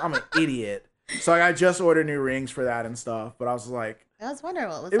 damn, I'm an idiot. So like, I just ordered new rings for that and stuff, but I was like, I was wondering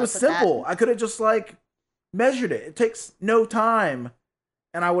what was it up was with that. simple. I could have just like measured it. It takes no time,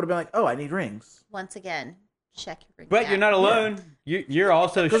 and I would have been like, oh, I need rings. Once again, check your ring. But gap. you're not alone. You're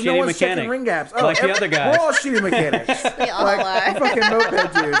also a Because shitty no one's checking mechanic. ring gaps. Oh, Like the other guys. We're all shitty mechanics. We all like are. fucking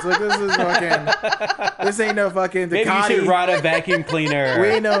moped dudes. Like this is fucking. This ain't no fucking Maybe you should Ducati. ride a vacuum cleaner. We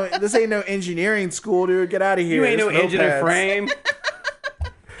ain't no. This ain't no engineering school, dude. Get out of here. You ain't no It's engine and mopeds. frame.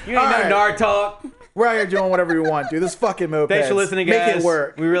 You ain't All no right. NAR talk. We're out here doing whatever we want, dude. This fucking moped. Thanks for listening, guys. Make it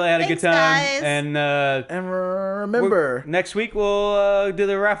work. We really had a Thanks, good time. guys. And And remember, next week we'll do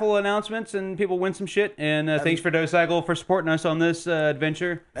the raffle announcements and people win some shit. And thanks for DoCycle for supporting us on this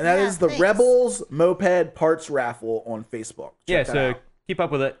adventure. and that Yeah, is the thanks. Rebels Moped Parts Raffle on Facebook. Check Yeah, that so out. keep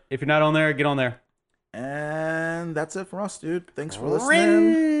up with it. If you're not on there, get on there. And that's it for us, dude. Thanks for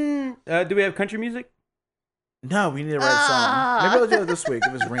listening. Do we have country music? No, we need to write a song. Maybe I'll do it this week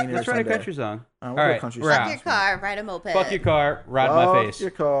if it's raining Let's or write a Sunday. country song. We'll All do a right, country we're song. Fuck out. your car, ride a moped. Fuck your car, ride my Fuck face. your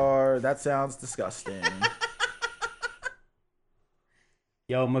car. That sounds disgusting.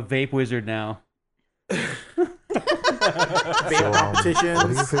 Yo, I'm a vape wizard now. Vape So, competitions. what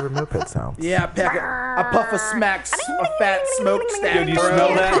are your favorite moped sounds? Yeah, a puff of smacks, a fat smokestack. Yo, do you bro. smell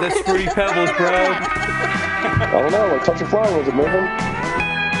that? That's Fruity Pebbles, bro. I don't know, like touch your fly, was it moving?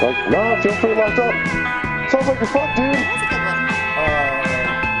 Like, nah, I feel pretty locked up. Sounds like you're fucked, dude. That's a good